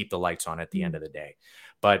bills and keep the lights on at the end of the day.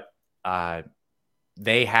 But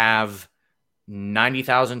they have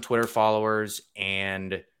 90,000 Twitter followers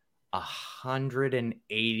and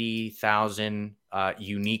 180,000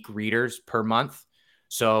 unique readers per month.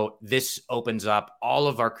 So this opens up all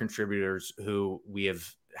of our contributors who we have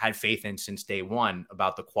had faith in since day one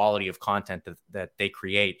about the quality of content that they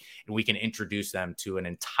create, and we can introduce them to an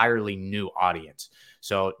entirely new audience.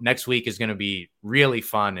 So next week is going to be really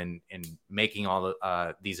fun in making all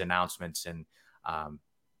these announcements and,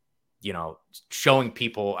 showing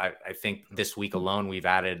people. I think this week alone, we've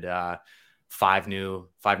added 5 new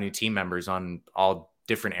team members on all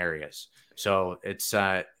different areas. So it's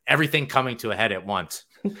everything coming to a head at once.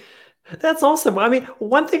 That's awesome. I mean,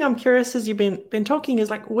 one thing I'm curious as you've been talking is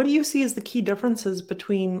like, what do you see as the key differences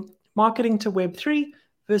between marketing to Web3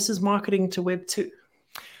 versus marketing to Web2?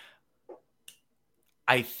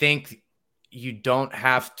 I think you don't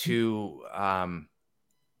have to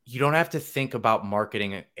think about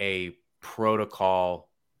marketing a protocol,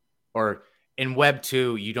 or in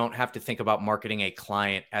Web2, you don't have to think about marketing a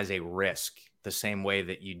client as a risk the same way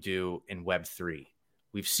that you do in Web3.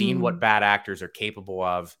 We've seen what bad actors are capable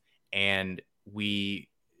of, and we're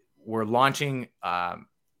launching an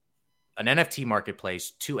NFT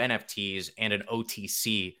marketplace, 2 NFTs, and an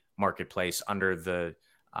OTC marketplace under the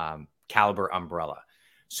Caliber umbrella.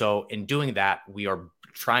 So in doing that, we are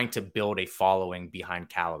trying to build a following behind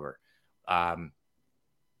Caliber,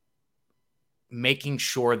 making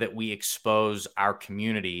sure that we expose our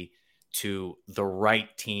community to the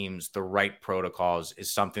right teams, the right protocols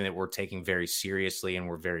is something that we're taking very seriously and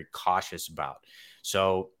we're very cautious about.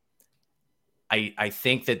 So I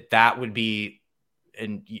think that would be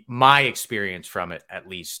and my experience from it, at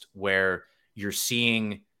least, where you're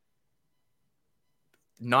seeing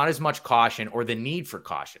not as much caution or the need for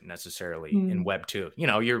caution necessarily in Web 2.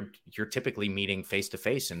 You're typically meeting face to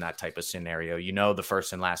face in that type of scenario. The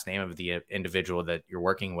first and last name of the individual that you're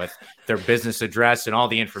working with, their business address, and all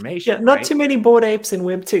the information. Yeah, not too many Bored Apes in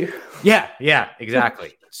Web 2. Yeah,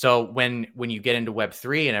 exactly. So when you get into Web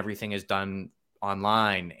 3 and everything is done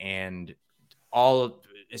online, and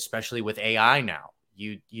especially with AI now,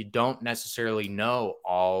 you don't necessarily know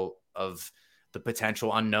all of the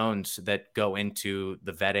potential unknowns that go into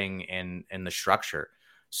the vetting and the structure.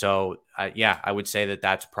 So I would say that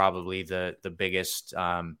that's probably the biggest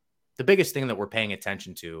thing that we're paying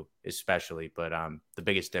attention to, especially, but the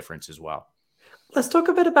biggest difference as well. Let's talk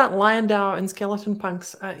a bit about LionDAO and Skeleton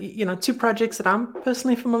Punks. Two projects that I'm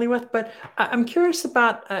personally familiar with, but I'm curious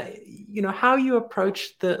about how you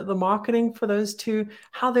approached the marketing for those two,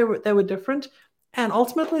 how they were different, and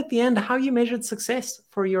ultimately at the end, how you measured success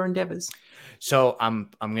for your endeavors. So I'm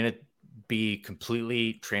going to be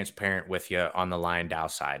completely transparent with you on the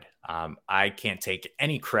LionDAO side. I can't take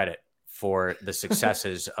any credit for the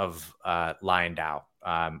successes of LionDAO.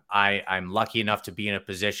 I'm lucky enough to be in a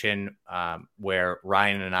position where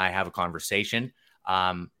Ryan and I have a conversation.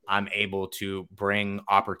 I'm able to bring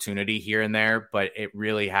opportunity here and there, but it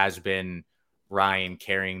really has been Ryan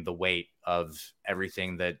carrying the weight of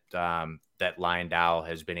everything that LionDAO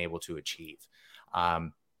has been able to achieve.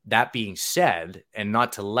 That being said, and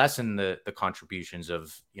not to lessen the contributions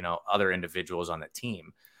of other individuals on the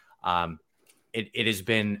team, it has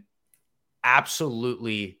been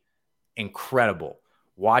absolutely incredible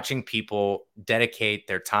watching people dedicate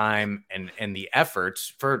their time and the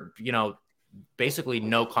efforts for basically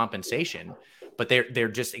no compensation, but they're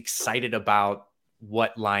just excited about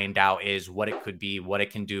what LionDAO is, what it could be, what it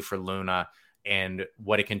can do for Luna, and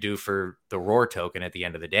what it can do for the Roar token at the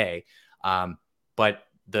end of the day. But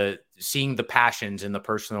seeing the passions and the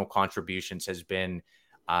personal contributions has been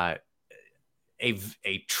a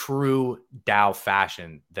true DAO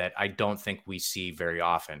fashion that I don't think we see very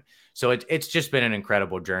often. So it's just been an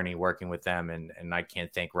incredible journey working with them. And I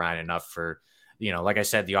can't thank Ryan enough for, like I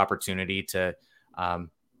said, the opportunity to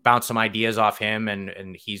bounce some ideas off him,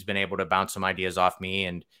 and he's been able to bounce some ideas off me.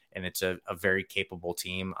 And it's a very capable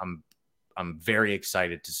team. I'm very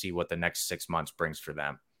excited to see what the next 6 months brings for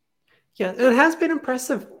them. Yeah, it has been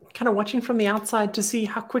impressive kind of watching from the outside to see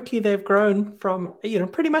how quickly they've grown from,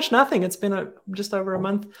 pretty much nothing. It's been just over a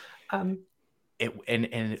month.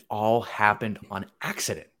 It all happened on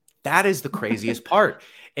accident. That is the craziest part.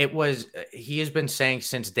 He has been saying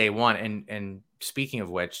since day one. And speaking of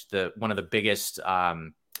which, one of the biggest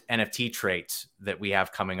NFT traits that we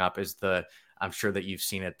have coming up is I'm sure that you've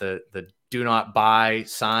seen it, the do not buy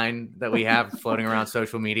sign that we have floating around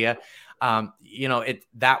social media.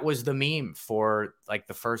 That was the meme for like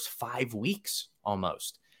the first 5 weeks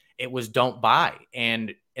almost. It was don't buy.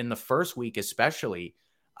 And in the first week, especially,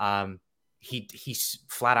 he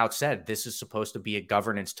flat out said, this is supposed to be a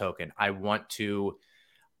governance token. I want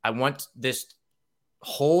this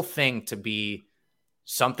whole thing to be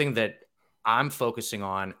something that I'm focusing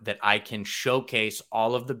on, that I can showcase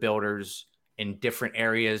all of the builders in different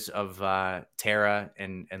areas of Terra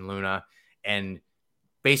and Luna, and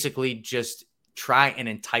basically just try and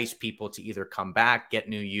entice people to either come back, get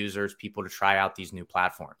new users, people to try out these new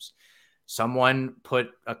platforms. Someone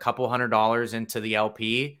put a couple $100 into the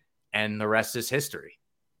LP, and the rest is history.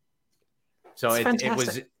 So it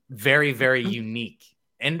was very, very unique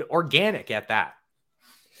and organic at that.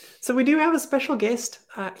 So we do have a special guest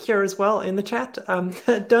here as well in the chat.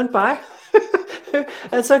 Don't buy.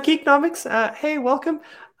 And so Geeknomics, hey, welcome.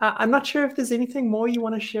 I'm not sure if there's anything more you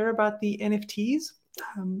want to share about the NFTs.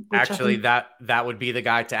 Actually, that would be the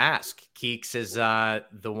guy to ask. Keeks is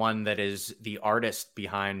the one that is the artist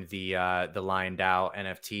behind the LionDAO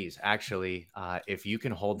NFTs. Actually, if you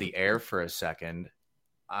can hold the air for a second,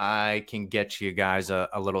 I can get you guys a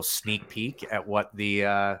little sneak peek at what the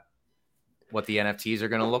NFTs are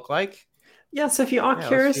going to look like. Yeah, so if you are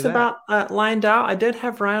curious about LionDAO, I did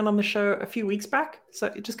have Ryan on the show a few weeks back.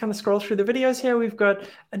 So you just kind of scroll through the videos here. We've got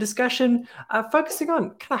a discussion focusing on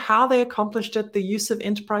kind of how they accomplished it, the use of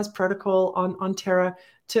enterprise protocol on Terra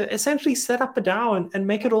to essentially set up a DAO and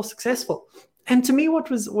make it all successful. And to me, what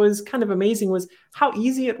was kind of amazing was how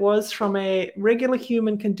easy it was from a regular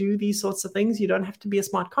human can do these sorts of things. You don't have to be a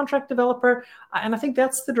smart contract developer. And I think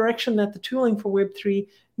that's the direction that the tooling for Web3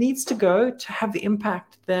 needs to go to have the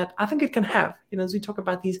impact that I think it can have, as we talk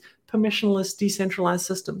about these permissionless, decentralized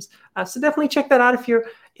systems. So definitely check that out if you're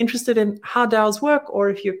interested in how DAOs work, or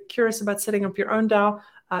if you're curious about setting up your own DAO.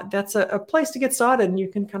 that's a place to get started, and you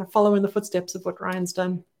can kind of follow in the footsteps of what Ryan's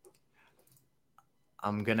done.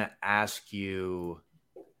 I'm going to ask you,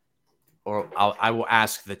 or I will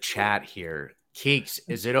ask the chat here. Keeks,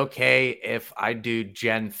 is it okay if I do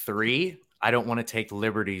Gen 3? I don't want to take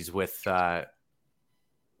liberties with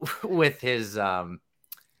his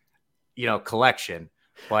collection.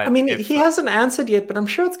 But I mean, he hasn't answered yet, but I'm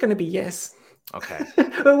sure it's going to be yes. Okay.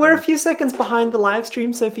 We're a few seconds behind the live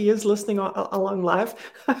stream, so if he is listening along live,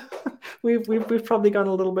 we've probably gone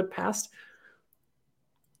a little bit past.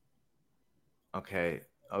 Okay.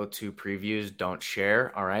 O2 previews don't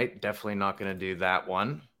share. All right. Definitely not going to do that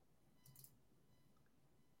one.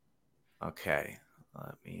 Okay.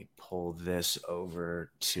 Let me pull this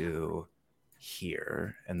over to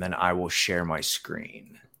here, and then I will share my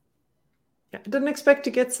screen. Yeah, I didn't expect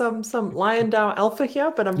to get some Lion DAO alpha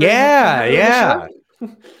here, but I'm very happy to have it. All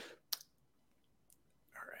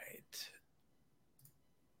right.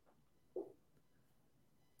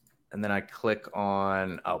 And then I click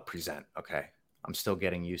on present. Okay. I'm still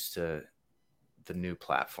getting used to the new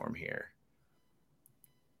platform here.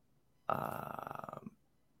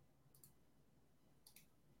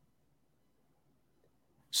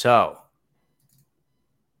 So,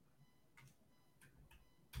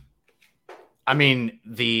 I mean,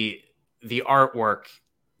 the artwork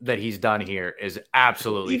that he's done here is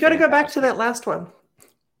absolutely. You got to go back to that last one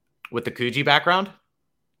with the Kuji background.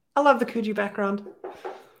 I love the Kuji background.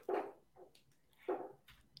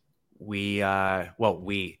 The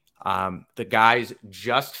guys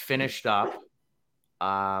just finished up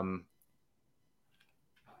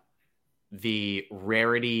the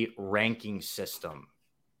rarity ranking system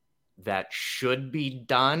that should be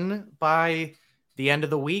done by the end of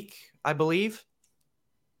the week, I believe.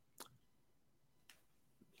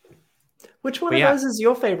 Which one of those is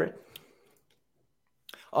your favorite?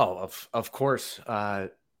 Oh, of course. Got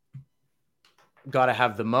to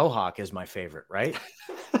have the Mohawk as my favorite, right?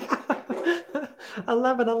 I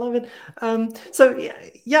love it. I love it. So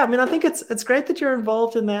yeah, I mean, I think it's great that you're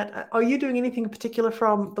involved in that. Are you doing anything in particular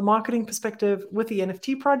from the marketing perspective with the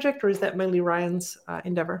NFT project, or is that mainly Ryan's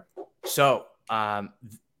endeavor? So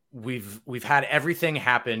we've had everything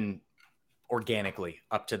happen organically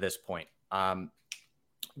up to this point.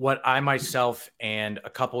 What I myself and a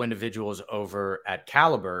couple individuals over at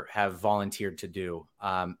Caliber have volunteered to do.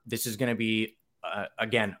 This is going to be,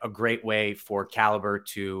 again, a great way for Caliber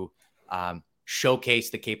to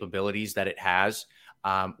showcase the capabilities that it has.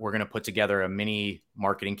 We're going to put together a mini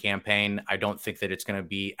marketing campaign. I don't think that it's going to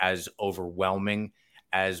be as overwhelming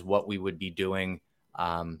as what we would be doing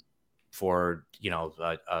for,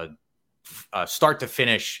 a start to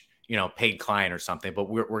finish, paid client or something. But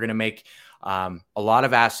we're going to make a lot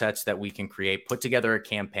of assets that we can create, put together a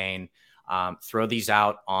campaign, throw these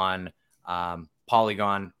out on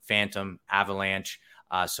Polygon, Phantom, Avalanche,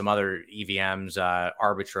 some other EVMs,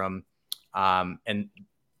 Arbitrum, and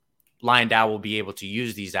Lion DAO will be able to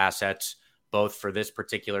use these assets both for this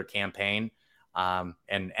particular campaign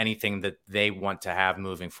and anything that they want to have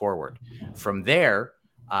moving forward. From there,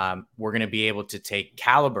 we're going to be able to take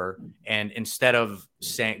Caliber, and instead of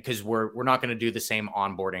saying, because we're not going to do the same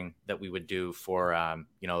onboarding that we would do for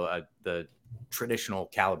the traditional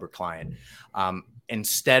Caliber client,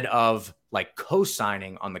 instead of like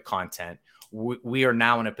co-signing on the content, we are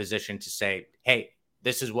now in a position to say, hey,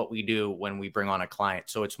 this is what we do when we bring on a client.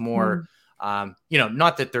 So it's more,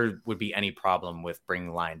 not that there would be any problem with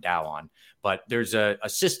bringing Lion DAO on, but there's a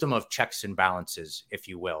system of checks and balances, if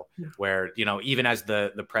you will, where, even as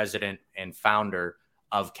the president and founder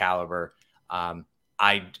of Caliber,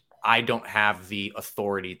 I don't have the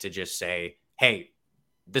authority to just say, hey,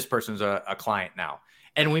 this person's a client now.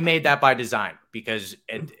 And we made that by design, because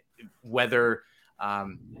whether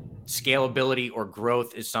scalability or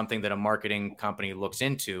growth is something that a marketing company looks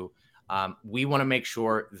into, we want to make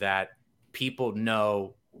sure that people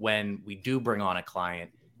know when we do bring on a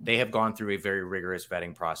client, they have gone through a very rigorous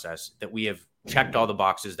vetting process, that we have checked all the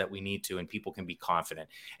boxes that we need to, and people can be confident.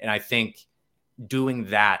 And I think doing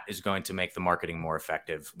that is going to make the marketing more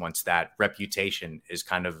effective once that reputation is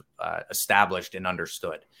kind of established and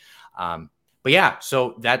understood. But yeah,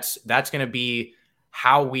 so that's going to be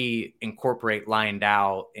how we incorporate Lion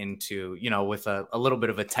DAO into, with a little bit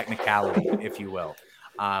of a technicality, if you will.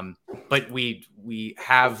 But we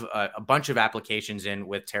have a bunch of applications in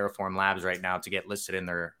with Terraform Labs right now to get listed in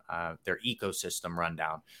their ecosystem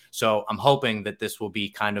rundown. So I'm hoping that this will be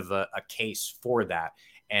kind of a case for that.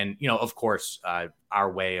 And, of course,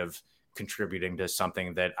 our way of contributing to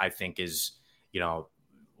something that I think is,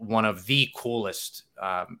 one of the coolest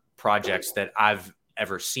projects that I've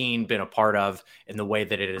ever seen, been a part of, in the way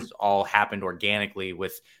that it has all happened organically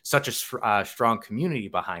with such a strong community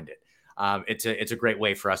behind it. It's a great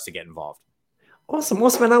way for us to get involved. Awesome,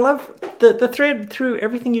 awesome. And I love the thread through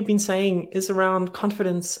everything you've been saying is around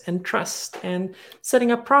confidence and trust and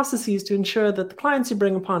setting up processes to ensure that the clients you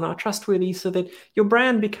bring upon are trustworthy so that your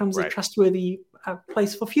brand becomes a trustworthy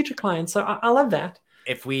place for future clients. So I love that.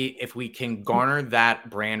 If we can garner that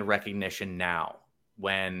brand recognition now,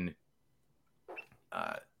 when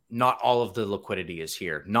not all of the liquidity is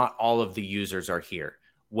here, not all of the users are here,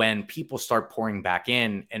 when people start pouring back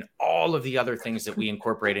in, and all of the other things that we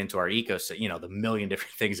incorporate into our ecosystem, the million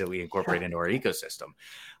different things that we incorporate into our ecosystem,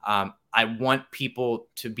 I want people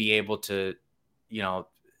to be able to,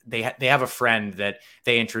 they have a friend that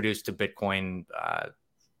they introduced to Bitcoin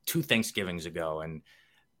 2 Thanksgivings ago, and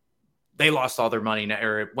they lost all their money,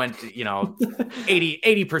 or it went to,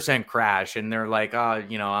 80% crash. And they're like, oh,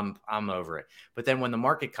 I'm over it. But then when the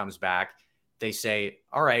market comes back, they say,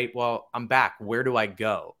 all right, well, I'm back. Where do I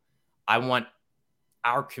go? I want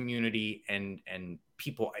our community and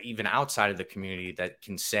people even outside of the community that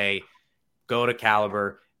can say, go to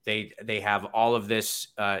Caliber. They have all of this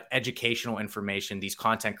educational information, these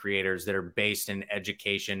content creators that are based in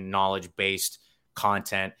education, knowledge-based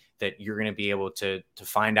content, that you're going to be able to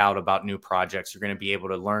find out about new projects. You're going to be able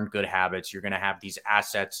to learn good habits. You're going to have these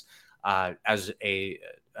assets as an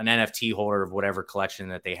NFT holder of whatever collection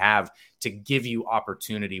that they have, to give you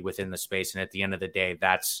opportunity within the space. And at the end of the day,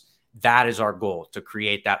 that is our goal, to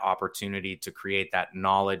create that opportunity, to create that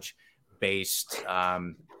knowledge-based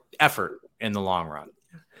effort in the long run.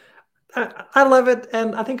 I love it.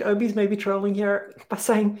 And I think Obi's maybe trolling here by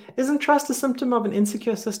saying, isn't trust a symptom of an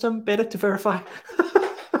insecure system? Better to verify.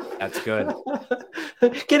 That's good.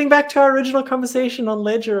 Getting back to our original conversation on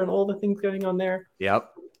Ledger and all the things going on there. Yep.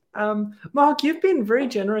 Mark, you've been very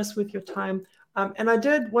generous with your time. And I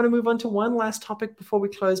did want to move on to one last topic before we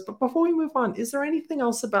close. But before we move on, is there anything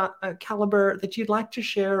else about Caliber that you'd like to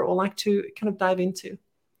share or like to kind of dive into?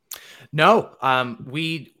 No,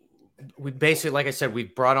 we basically, like I said,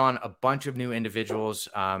 we've brought on a bunch of new individuals.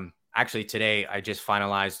 Actually, today I just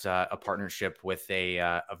finalized a partnership with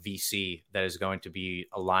a VC that is going to be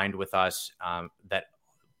aligned with us.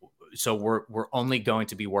 So we're only going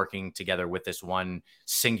to be working together with this one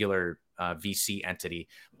singular VC entity,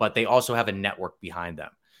 but they also have a network behind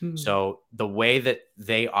them. Mm-hmm. So the way that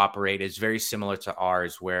they operate is very similar to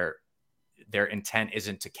ours, where their intent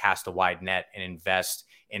isn't to cast a wide net and invest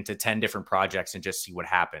into 10 different projects and just see what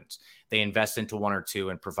happens. They invest into 1 or 2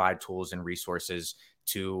 and provide tools and resources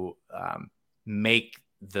to make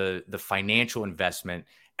the financial investment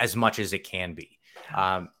as much as it can be.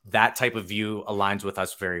 That type of view aligns with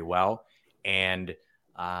us very well. And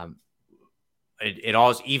it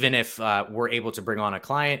all, even if we're able to bring on a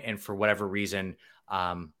client and for whatever reason,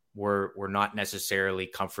 we're not necessarily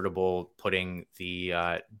comfortable putting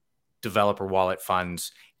the developer wallet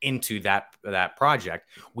funds into that project,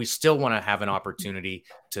 we still want to have an opportunity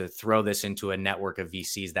to throw this into a network of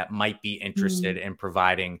VCs that might be interested in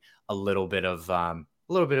providing a little bit of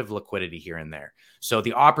liquidity here and there. So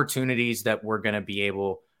the opportunities that we're going to be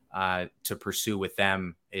able to pursue with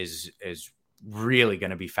them is really going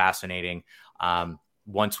to be fascinating.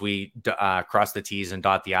 Once we cross the T's and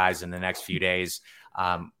dot the I's in the next few days,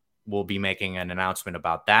 we'll be making an announcement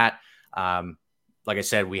about that. Like I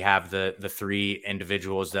said, we have the 3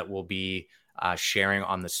 individuals that will be sharing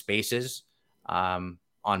on the spaces on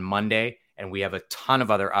Monday, and we have a ton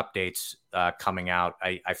of other updates coming out.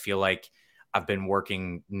 I feel like I've been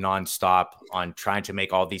working nonstop on trying to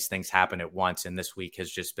make all these things happen at once, and this week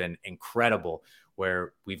has just been incredible,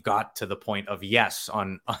 where we've got to the point of yes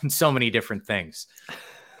on so many different things.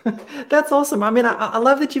 That's awesome. I mean, I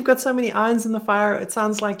love that you've got so many irons in the fire. It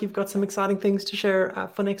sounds like you've got some exciting things to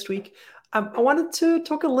share for next week. I wanted to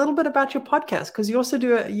talk a little bit about your podcast, because you also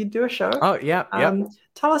do a show. Oh, yeah.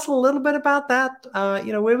 Tell us a little bit about that,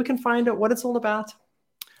 where we can find it, what it's all about.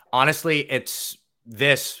 Honestly, it's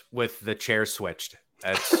this with the chair switched.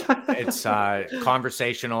 It's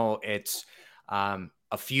conversational. It's a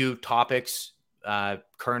few topics,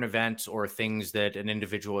 current events or things that an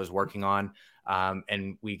individual is working on.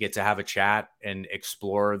 And we get to have a chat and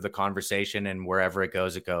explore the conversation, and wherever it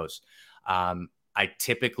goes, it goes. I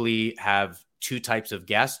typically have 2 types of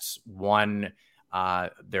guests. One,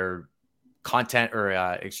 they're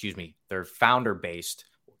they're founder-based,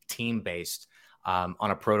 team-based, on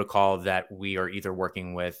a protocol that we are either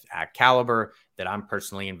working with at Caliber, that I'm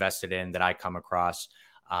personally invested in, that I come across,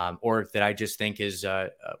 or that I just think is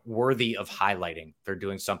worthy of highlighting. They're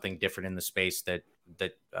doing something different in the space that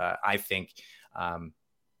I think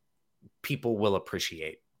people will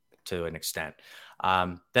appreciate to an extent.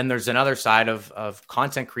 Then there's another side of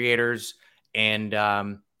content creators and,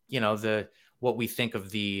 what we think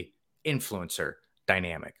of the influencer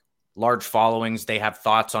dynamic. Large followings, they have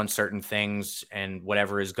thoughts on certain things and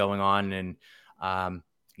whatever is going on in,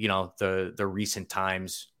 the recent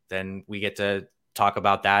times. Then we get to talk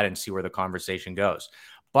about that and see where the conversation goes.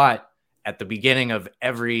 But at the beginning of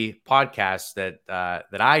every podcast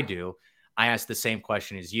that I do, I ask the same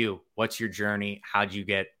question as you. What's your journey? How'd you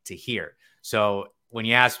get to here? So when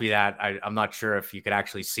you asked me that, I'm not sure if you could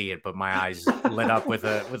actually see it, but my eyes lit up with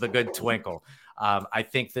a good twinkle. I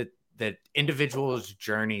think that individuals'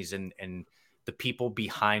 journeys and the people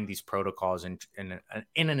behind these protocols and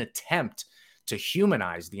in an attempt to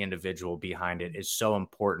humanize the individual behind it is so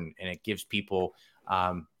important, and it gives people,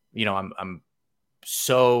 I'm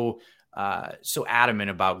so adamant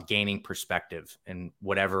about gaining perspective in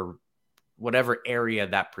whatever area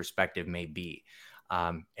that perspective may be.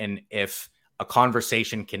 And if a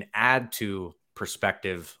conversation can add to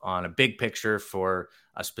perspective on a big picture for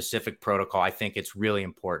a specific protocol, I think it's really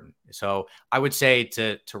important. So I would say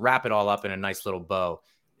to wrap it all up in a nice little bow,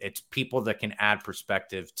 it's people that can add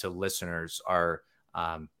perspective to listeners are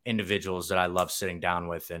individuals that I love sitting down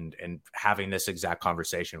with and having this exact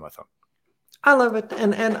conversation with them. I love it.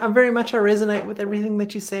 And I resonate with everything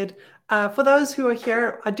that you said. For those who are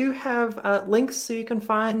here, I do have links so you can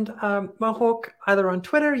find Mohawk either on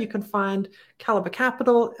Twitter, you can find Caliber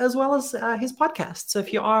Capital, as well as his podcast. So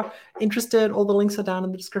if you are interested, all the links are down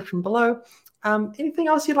in the description below. Anything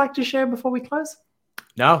else you'd like to share before we close?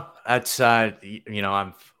 No, that's,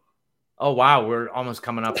 I'm, oh, wow. We're almost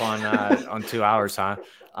coming up on 2 hours, huh?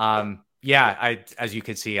 Yeah, as you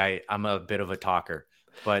can see, I'm a bit of a talker.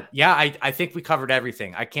 But yeah, I think we covered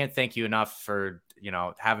everything. I can't thank you enough for,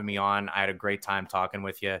 having me on. I had a great time talking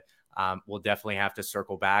with you. We'll definitely have to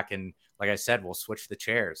circle back. And like I said, we'll switch the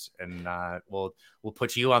chairs and we'll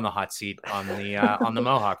put you on the hot seat on the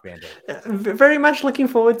Mohawk Bandit. Very much looking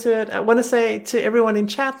forward to it. I want to say to everyone in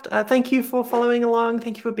chat, thank you for following along.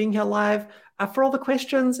 Thank you for being here live. For all the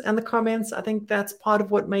questions and the comments, I think that's part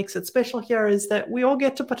of what makes it special here is that we all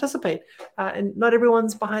get to participate. And not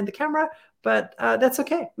everyone's behind the camera, but that's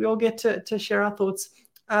okay. We all get to share our thoughts.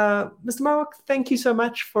 Mr. Mohawk, thank you so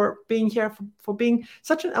much for being here, for being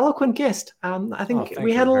such an eloquent guest. I think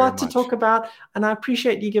we had a lot to talk about, and I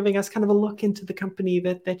appreciate you giving us kind of a look into the company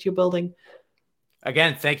that you're building.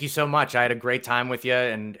 Again, thank you so much. I had a great time with you,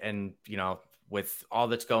 and with all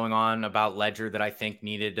that's going on about Ledger that I think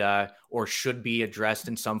needed or should be addressed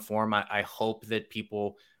in some form, I hope that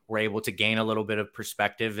people were able to gain a little bit of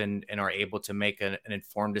perspective and are able to make an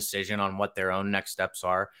informed decision on what their own next steps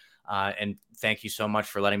are. And thank you so much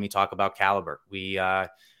for letting me talk about Caliber. We,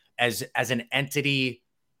 as an entity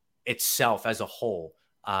itself, as a whole,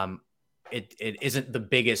 it isn't the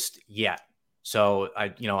biggest yet. So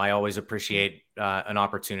I always appreciate an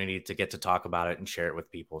opportunity to get to talk about it and share it with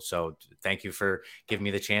people. So thank you for giving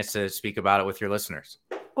me the chance to speak about it with your listeners.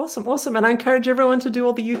 Awesome. And I encourage everyone to do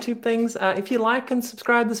all the YouTube things. If you like and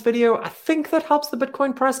subscribe this video, I think that helps the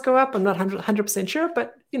Bitcoin price go up. I'm not 100% sure,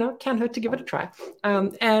 but can't hurt to give it a try.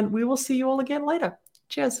 And we will see you all again later.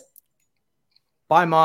 Cheers. Bye, Mom.